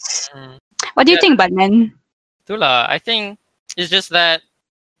hobbies. What do you think, Buttman? Tula, I think it's just that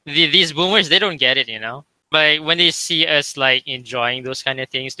these boomers, they don't get it, you know? Like, when they see us, like, enjoying those kind of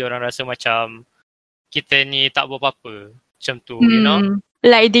things, diorang rasa macam kita ni tak buat apa-apa. Macam tu, you know?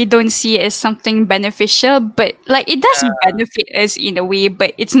 Like, they don't see it as something beneficial, but, like, it does benefit us in a way,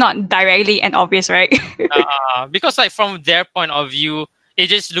 but it's not directly and obvious, right? Because, like, from their point of view, it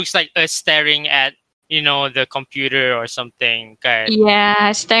just looks like us staring at, you know, the computer or something. Kind.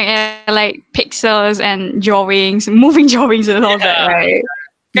 Yeah, staring at, like, pixels and drawings, moving drawings and all that, right?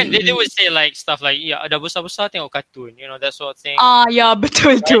 They would say like stuff like, yeah, dah besar-besar tengok cartoon, you know, that sort of thing. Yeah,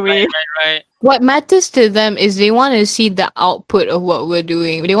 betul tu. Right. What matters to them is they want to see the output of what we're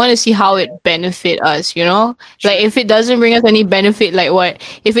doing. They want to see how it benefit us, you know? Like, if it doesn't bring us any benefit, like what?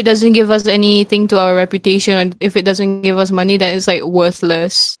 If it doesn't give us anything to our reputation, or if it doesn't give us money, then it's like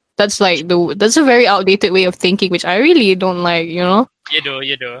worthless. That's like that's a very outdated way of thinking, which I really don't like, you know? You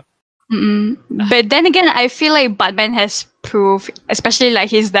do. But then again, I feel like Buttman has proved, especially like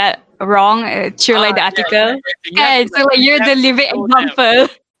his dad wrong through like the article. And so like you're the living example.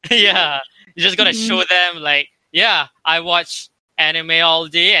 Yeah, you just gotta Mhm. show them like, yeah, I watch anime all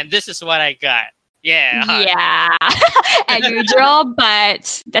day, and this is what I got. Yeah. Yeah. Unusual, but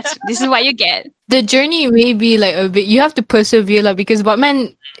this is what you get. The journey may be like a bit. You have to persevere, like, because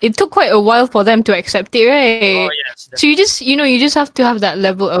Buttman, it took quite a while for them to accept it, right? Oh yes. So you just have to have that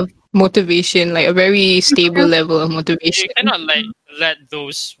level of motivation, like a very stable level of motivation. You cannot like let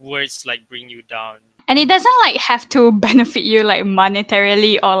those words like bring you down. And it doesn't like have to benefit you like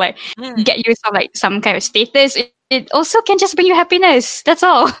monetarily or like get you some kind of status. It also can just bring you happiness. That's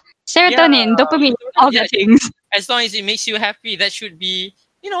all. Serotonin, dopamine, all the things. As long as it makes you happy, that should be,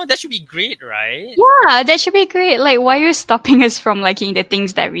 that should be great, right? Yeah, that should be great. Like, why are you stopping us from liking the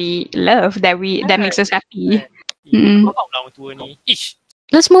things that we love, that makes us happy? Mm. Ish.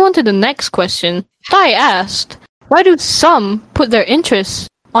 Let's move on to the next question. Tai asked, why do some put their interests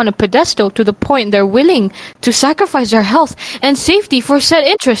on a pedestal to the point they're willing to sacrifice their health and safety for said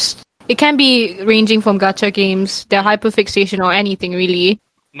interest? It can be ranging from gacha games, their hyperfixation, or anything really.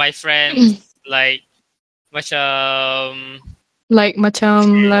 My friends, like, macam...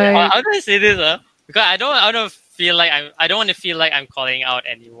 How do I say this? Because I don't want to feel like I'm calling out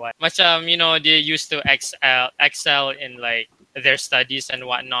anyone. Macam, they used to excel in like their studies and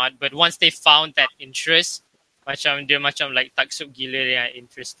whatnot, but once they found that interest, macam dia macam like taksub gila dengan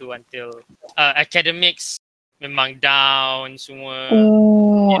interest tu until academics memang down semua.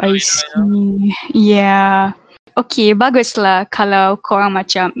 Oh, I see. Yeah. Okay, baguslah kalau korang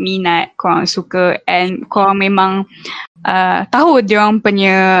macam minat, korang suka, and korang memang tahu diorang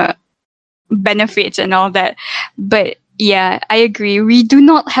punya benefits and all that. But yeah, I agree. We do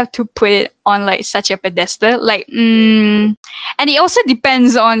not have to put it on like such a pedestal. Like, and it also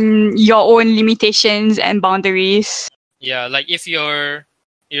depends on your own limitations and boundaries. Yeah, like if you're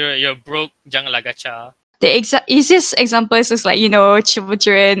broke, janganlah gacha. The easiest example is just like,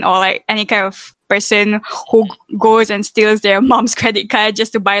 children or like any kind of person who goes and steals their mom's credit card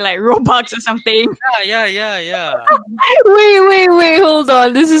just to buy like Robux or something. Yeah. Wait, hold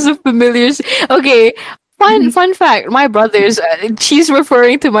on. This is a familiar... Okay, fun fact. My brothers, she's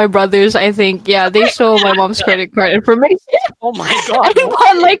referring to my brothers, I think. Yeah, they stole my mom's credit card information. Oh my god. I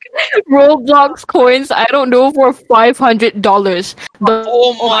bought like Roblox coins, I don't know, for $500.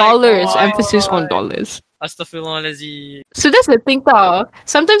 Oh my dollars, god. emphasis on dollars. Astaghfirullahaladzim. So that's the thing, tau.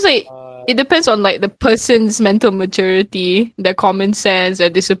 Sometimes like it depends on like the person's mental maturity, their common sense, their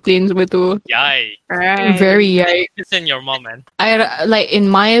disciplines betul. Yikes. Right. Very yikes. It's in your mom, man. I like, in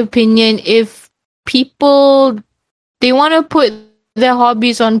my opinion, if people they want to put their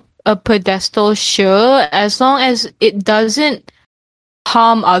hobbies on a pedestal, sure, as long as it doesn't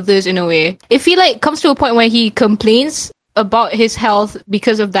harm others in a way. If he like comes to a point where he complains about his health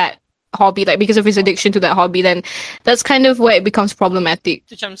because of that hobby, like because of his addiction to that hobby, then that's kind of where it becomes problematic.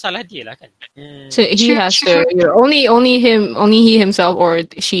 Macam salah dia lah kan. So he has to, only he himself or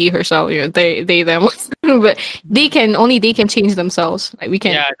she herself, they them, but they can change themselves. Like we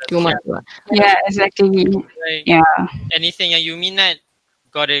can't do much. Yeah, exactly. Like, Yeah. anything yang you minat,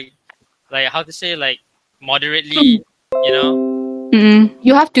 gotta like how to say like moderately,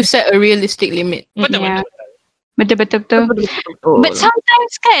 You have to set a realistic limit. Yeah. Betul. But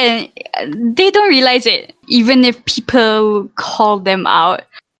sometimes kan, they don't realize it. Even if people call them out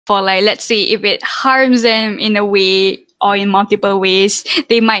for like, let's say if it harms them in a way or in multiple ways,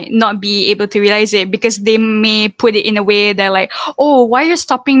 they might not be able to realize it because they may put it in a way that like, oh, why are you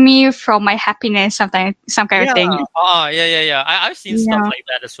stopping me from my happiness? Some kind of thing. Yeah. I've seen stuff like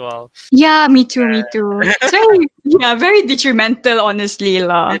that as well. Yeah, me too. It's very detrimental, honestly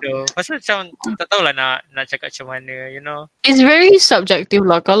lah. Pasal macam tak tahu lah nak cakap macam mana, It's very subjective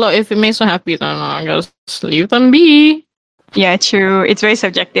lah. Kalau if it makes them happy, then I guess leave them be. Yeah, true. It's very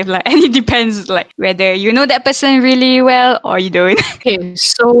subjective, like, and it depends, like, whether you know that person really well or you don't. Okay,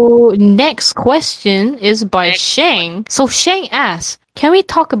 so next question is by Sheng. So Sheng asks, can we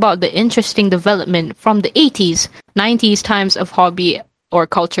talk about the interesting development from the 80s, 90s times of hobby or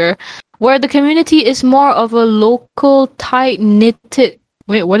culture, where the community is more of a local tight-knitted...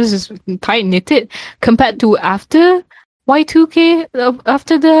 Wait, what is this? Tight-knitted? Compared to after... Y2K,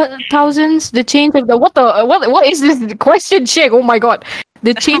 after the thousands, the change of the what is this question, Shake? Oh my god,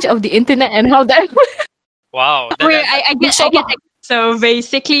 the change of the internet and how that. Wow. Wait, I get it. So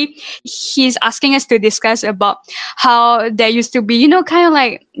basically, he's asking us to discuss about how there used to be, kind of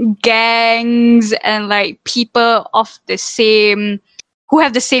like gangs and like people of the same, who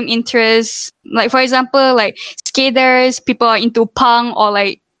have the same interests. Like for example, like skaters, people are into punk, or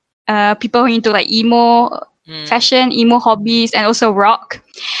like people who are into like emo. fashion, emo hobbies, and also rock.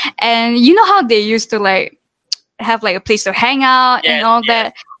 And you know how they used to like have like a place to hang out and all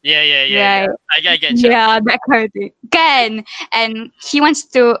that. Yeah. I get you. Yeah, that kind of thing. Can and he wants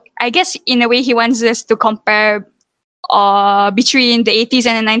to. I guess in a way he wants us to compare between the 80s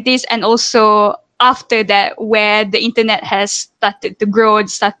and the 90s, and also after that, where the internet has started to grow and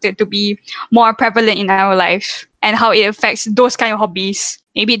started to be more prevalent in our life, and how it affects those kind of hobbies.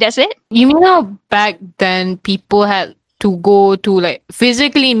 Maybe that's it. You mean how back then people had to go to like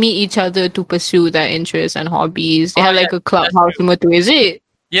physically meet each other to pursue their interests and hobbies? They had like a clubhouse to is it?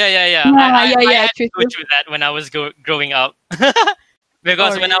 Yeah. I had to go through that when I was growing up.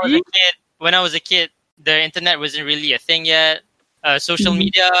 Because when I was a kid, the internet wasn't really a thing yet. Social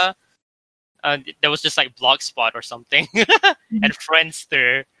media, there was just like Blogspot or something, and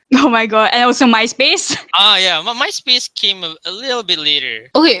Friendster. Oh my god! And also MySpace. Yeah, MySpace came a little bit later.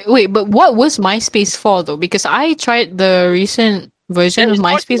 Okay, wait, but what was MySpace for though? Because I tried the recent version of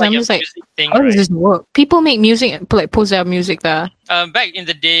MySpace. I'm just like, how does this work? People make music, like post their music there. Back in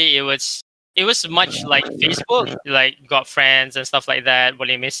the day, it was much like Facebook, like got friends and stuff like that.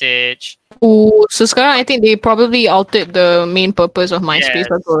 Boleh message. Oh, so sekarang I think they probably altered the main purpose of MySpace.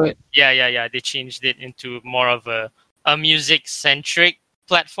 Yes. Yeah. They changed it into more of a music centric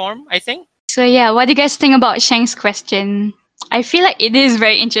platform, I think. So yeah, what do you guys think about Shang's question? I feel like it is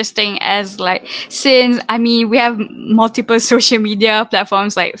very interesting as like, since I mean we have multiple social media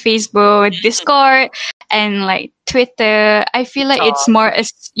platforms like Facebook, Discord, and like Twitter. I feel like it's more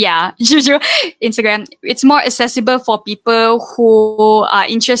Instagram. It's more accessible for people who are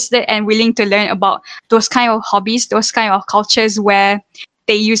interested and willing to learn about those kind of hobbies, those kind of cultures where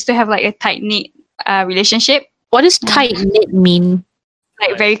they used to have like a tight knit relationship. What does tight knit mean?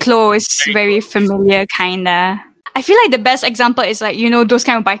 Like very close, very familiar kinda. I feel like the best example is like, you know, those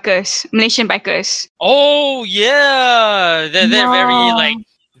kind of bikers, Malaysian bikers. Oh yeah, they're very like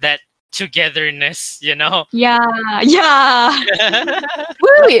that togetherness, you know. Yeah.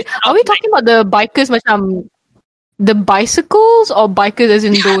 Wait, are we talking about the bikers macam the bicycles or bikers as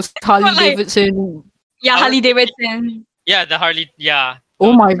in those Harley Davidson? Yeah, Harley Davidson. Yeah, the Harley. Yeah.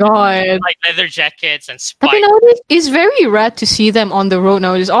 Oh my god! Like leather jackets and spikes. Tapi nowadays, it's very rare to see them on the road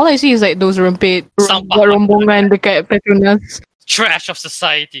nowadays. All I see is like those rombongan dekat Petronas. Trash of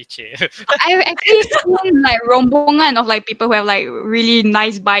society, che. I've actually seen like rombongan of like people who have like really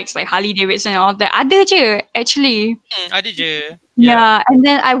nice bikes like Harley Davidson and all that. Ada je actually. Ada je. Yeah, and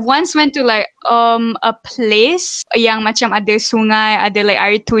then I once went to like a place yang macam ada sungai, ada like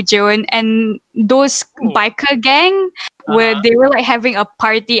air terjun, and those biker gang where they were like having a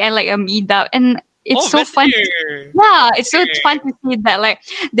party and like a meetup, and it's so fun. It's so fun to see that like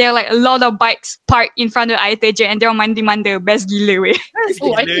there are like a lot of bikes parked in front of air terjun and they're mandi-manda. Best gila weh.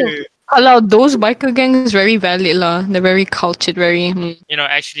 I think kalau those biker gangs very valid lah. They're very cultured, very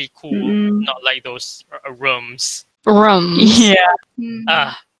actually cool. Not like those rums. Yeah.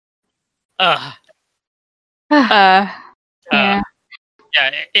 Yeah.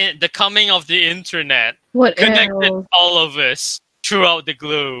 The coming of the internet what connected else? all of us throughout the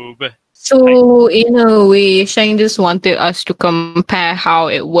globe. So in a way, Shang just wanted us to compare how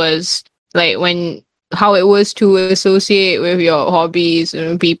it was how it was to associate with your hobbies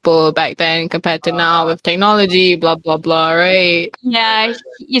and people back then compared to now with technology, blah blah blah, right? Yeah,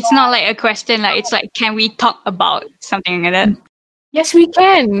 it's not like a question, like it's like, can we talk about something like that? Yes, we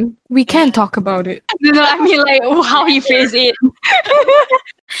can. We can talk about it. No, I mean like how he phrased it.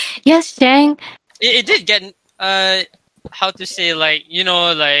 Yes, Shang. It did get how to say, like,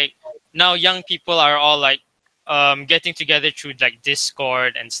 like now young people are all like getting together through like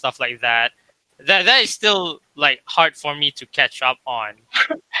Discord and stuff like that. That is still like hard for me to catch up on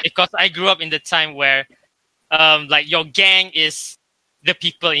because I grew up in the time where like your gang is the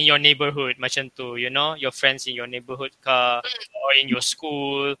people in your neighborhood, macam tu, your friends in your neighborhood or in your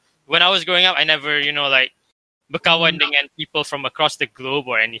school. When I was growing up, I never, like berkawan dengan people from across the globe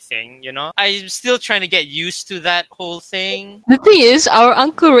or anything, I'm still trying to get used to that whole thing. The thing is, our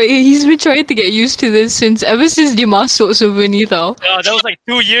uncle Ray, he's been trying to get used to this ever since dia masuk souvenir tau. Oh, that was like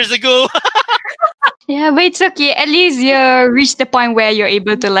 2 years ago. Yeah, but it's okay. At least you reached the point where you're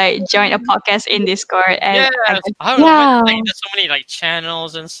able to like join a podcast in Discord. And I don't know, like, there's so many like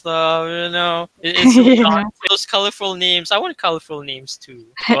channels and stuff. It's so fun. Those colorful names. I want colorful names too.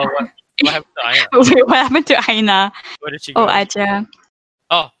 Well, what happened to Aina? What happened to Aina? Where did she go? Oh, Aja.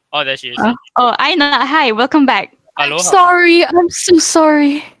 Oh, there she is. Oh, Aina, hi, welcome back. Aloha. I'm so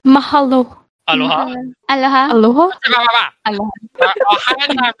sorry. Mahalo. Aloha. Aloha. Aloha? Aloha.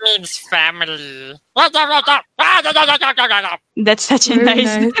 Ohana means family. That's such a Very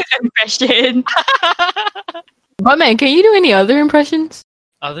nice nice. impression. But man, can you do any other impressions?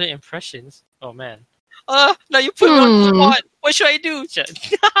 Other impressions? Oh man. Now you put me on the spot. What should I do?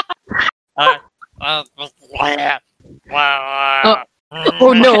 Oh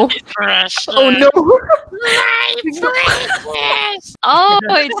no. Oh no. Oh,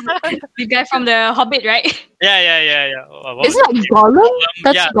 it's the guy from the Hobbit, right? Yeah. What Is was that Gollum?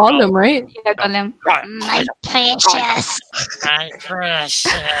 That's Yeah, Gollum, right? Yeah, Gollum. My Precious. My precious.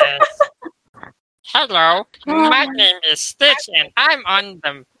 Hello, my name is Stitch, and I'm on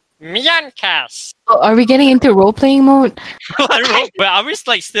the MYANCAST. Oh, are we getting into role playing mode? But are we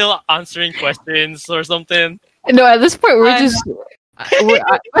like still answering questions or something? No, at this point we're just.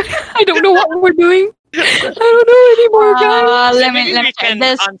 I don't know what we're doing. I don't know anymore, guys. Let Maybe me we can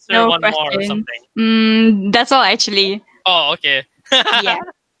There's answer no one more or question. something. That's all actually. Oh, okay. Yeah.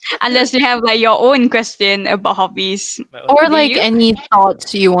 Unless you have like your own question about hobbies. Or Do like you? any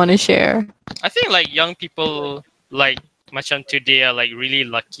thoughts you want to share. I think like young people like macam today are like really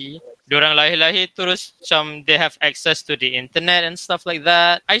lucky. Dorang lahir-lahir terus macam they have access to the internet and stuff like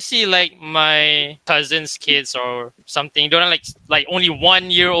that. I see like my cousins' kids or something. Dorang like only 1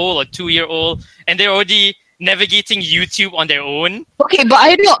 year old or 2 year old, and they're already navigating YouTube on their own. Okay, but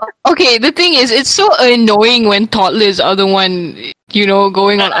I don't. Okay, the thing is, it's so annoying when toddlers are the one,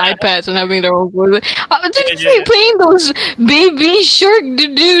 going on iPads and having their own voice. Just Yeah. playing those baby shark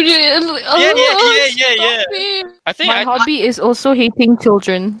dude. Yeah. I think My hobby is also hating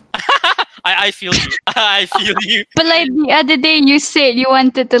children. I feel you. I feel you. But like the other day, you said you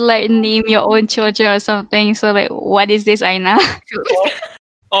wanted to like name your own children or something. So like, what is this, Aina?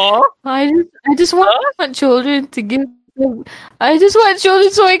 Oh, I just want children to give them. I just want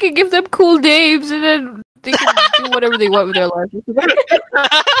children so I can give them cool names and then they can do whatever they want with their lives.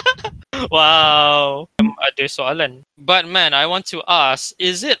 wow. Ada soalan. But man, I want to ask,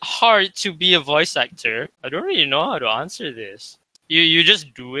 is it hard to be a voice actor? I don't really know how to answer this. You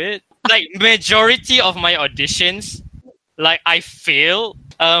just do it? Like majority of my auditions, like I fail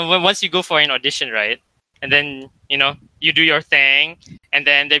once you go for an audition, right? And then, you do your thing, and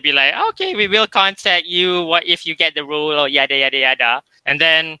then they'd be like, okay, we will contact you. What if you get the role or yada, yada, yada. And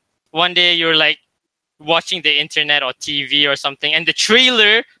then one day you're like watching the internet or TV or something, and the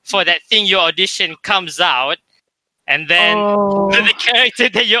trailer for that thing you audition comes out, and then the character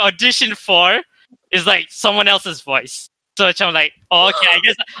that you auditioned for is like someone else's voice. So I'm like, okay,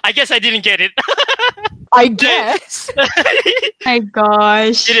 I guess I didn't get it. I guess. My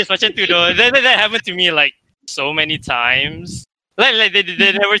gosh. It is macam tu though. That happened to me like so many times. Like they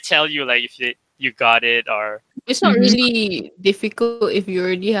never tell you like if you got it or. It's not really difficult if you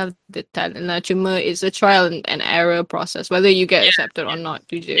already have the talent. Cuma it's a trial and error process, whether you get accepted or not.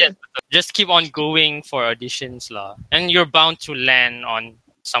 Yes, just keep on going for auditions lah, and you're bound to land on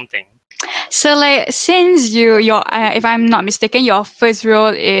something. So like, since your if I'm not mistaken, your first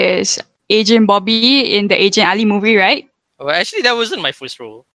role is Agent Bobby in the Agent Ali movie, right? Well, actually, that wasn't my first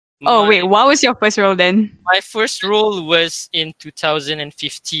role. Wait, what was your first role then? My first role was in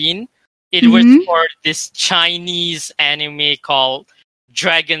 2015. It was for this Chinese anime called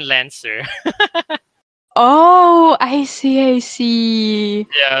Dragon Lancer. Oh, I see.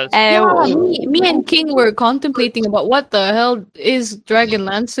 Yes. Me and King were contemplating about what the hell is Dragon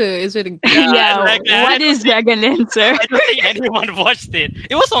Lancer. Is it a what is Dragon Lancer? I don't think anyone watched it.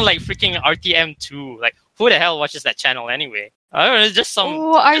 It was on like freaking RTM2. Like, who the hell watches that channel anyway? I don't know. It's just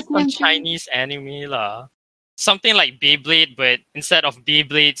some Chinese anime lah. Something like Beyblade, but instead of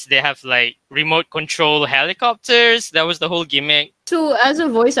Beyblades, they have like remote control helicopters. That was the whole gimmick. So, as a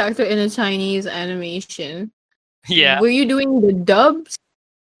voice actor in a Chinese animation, yeah, were you doing the dubs?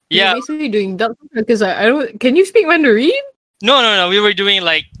 Yeah, basically doing dubs because I don't. Can you speak Mandarin? No. We were doing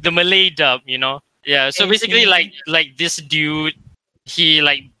like the Malay dub, Yeah. So basically, like this dude, he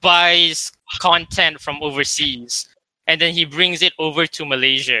like buys content from overseas, and then he brings it over to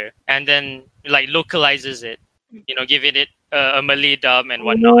Malaysia, and then like localizes it. Giving it a Malay dub and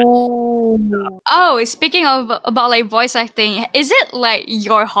whatnot. Oh, speaking of about like voice acting, is it like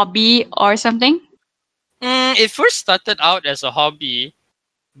your hobby or something? It first started out as a hobby,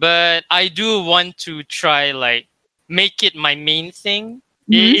 but I do want to try like make it my main thing.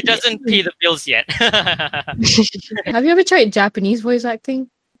 It doesn't pay the bills yet. Have you ever tried Japanese voice acting?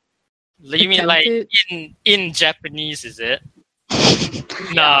 You mean like in Japanese, is it?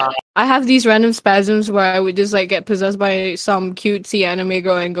 Nah. I have these random spasms where I would just like get possessed by some cutesy anime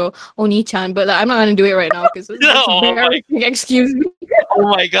girl and go Oniichan, but like, I'm not gonna do it right now because it's embarrassing. Excuse me. Oh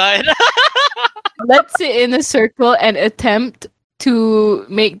my god. Let's sit in a circle and attempt to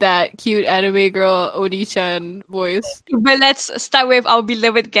make that cute anime girl Oniichan voice. But let's start with our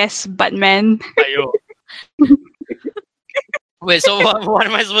beloved guest, Buttman. Ayo. Wait, so what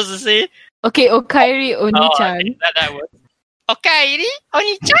am I supposed to say? Okay, Okairi Oh, Oniichan. that was. Okay,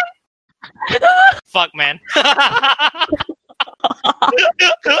 Oniichan. Fuck, man.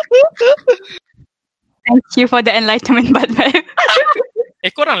 Thank you for the enlightenment, Buttman.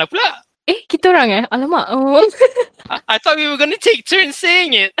 Korang lah pula. Kita orang Alamak. Oh. I thought we were gonna take turns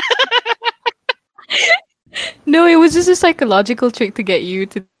saying it. No, it was just a psychological trick to get you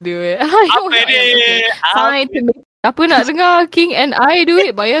to do it. Apa ni? Fine. Apa nak dengar King and I do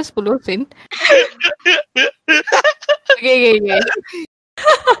it? Bayar 10 sen. Okay.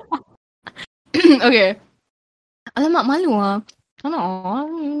 Okay. Alamak, malu ah.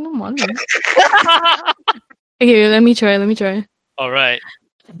 Malu. Okay, let me try. All right.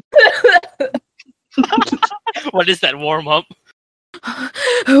 What is that warm up?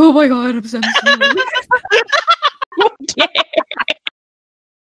 Oh my god, I'm so sorry.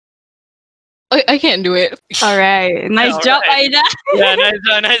 I can't do it. All right. Nice job, Aida. Yeah,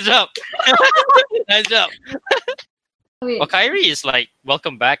 nice job. Nice job. Wait. Well, Kyrie is like,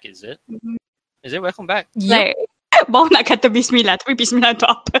 welcome back, is it? Is it welcome back? Like, baru nak kata bismillah, tapi bismillah tu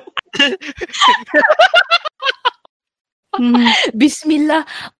apa? Bismillah.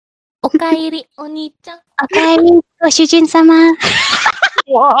 Okairi Oniichan. Okairi Goshujin sama.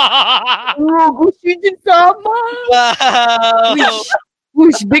 Wow. Goshujin sama. Wow.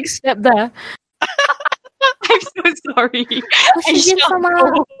 Whoosh, big step there. I'm so sorry. Goshujin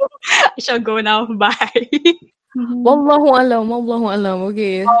sama. I shall go now. Bye. Wallahu alam.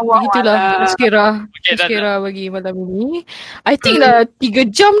 Okay. Begitulah Tazkirah bagi malam ini. I think dah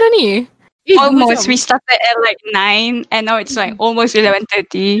 3 jam dah ni. Almost. We started at like 9 and now it's like almost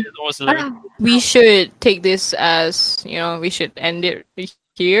 11:30. We should take this as, we should end it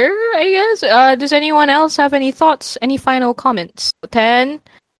here, I guess. Does anyone else have any thoughts? Any final comments? 10,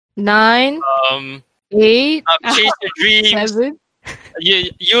 9, 8, chase your dreams. 7. You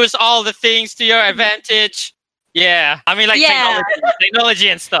use all the things to your advantage. Yeah, I mean, like technology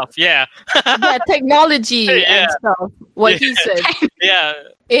and stuff. Yeah, technology and stuff. What he said. Yeah.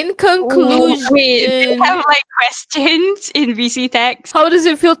 In conclusion, wait, do you have like questions in VC text? How does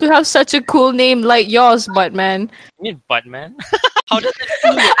it feel to have such a cool name like yours, Buttman? You mean Buttman? How does it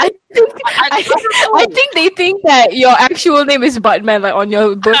feel? I think they think that your actual name is Buttman, like on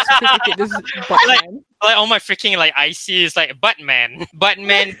your birth certificate. This is Buttman. Like all my freaking like IC is like Buttman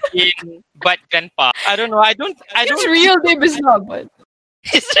in Butt Grandpa. I don't know. I don't. His real name is not Butt.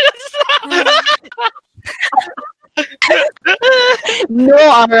 It's just. No,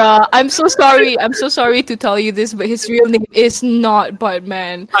 Ara. I'm so sorry to tell you this, but his real name is not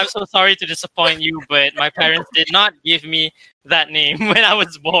Buttman. I'm so sorry to disappoint you, but my parents did not give me that name when I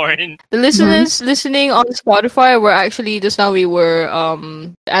was born. The listeners listening on Spotify were actually just now we were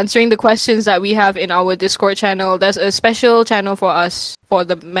answering the questions that we have in our Discord channel. There's a special channel for us, for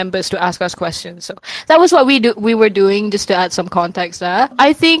the members to ask us questions. So that was what we were doing, just to add some context there.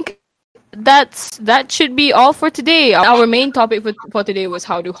 I think that should be all for today. Our main topic for today was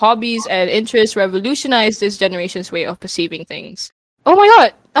how do hobbies and interests revolutionize this generation's way of perceiving things. Oh my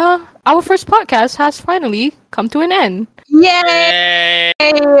god, our first podcast has finally come to an end. Yay!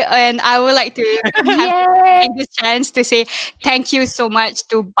 And I would like to take this chance to say thank you so much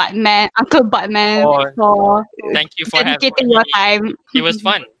to Uncle Buttman, for thank you for dedicating your time. It was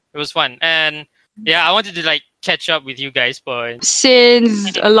fun. And yeah, I wanted to like catch up with you guys, but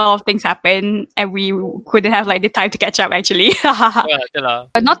since a lot of things happened and we couldn't have like the time to catch up actually.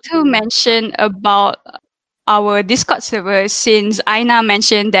 Not to mention about our Discord server, since Aina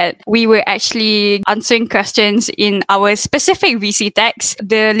mentioned that we were actually answering questions in our specific VC text,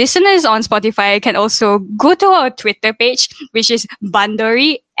 the listeners on Spotify can also go to our Twitter page, which is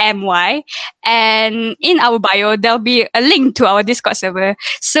Bandori MY, and in our bio there'll be a link to our Discord server.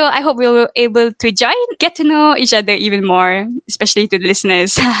 So I hope we'll be able to join, get to know each other even more, especially to the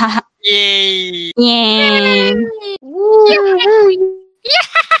listeners. Yay! Yay!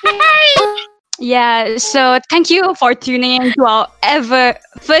 Yeah, so thank you for tuning in to our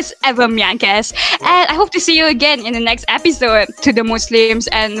first ever MYANCAST, and I hope to see you again in the next episode. To the Muslims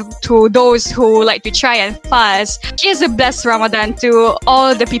and to those who like to try and fast, here's a blessed Ramadan to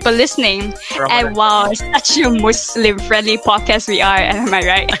all the people listening. Ramadan. And wow, such a Muslim-friendly podcast we are, am I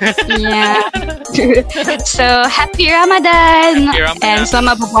right? Yeah. So happy Ramadan, and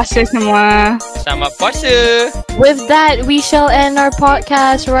selamat berpuasa semua. Selamat puasa. With that, we shall end our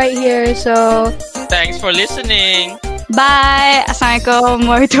podcast right here. So thanks for listening. Bye.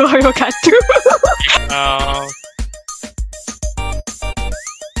 Assalamualaikum warahmatullahi wabarakatuh.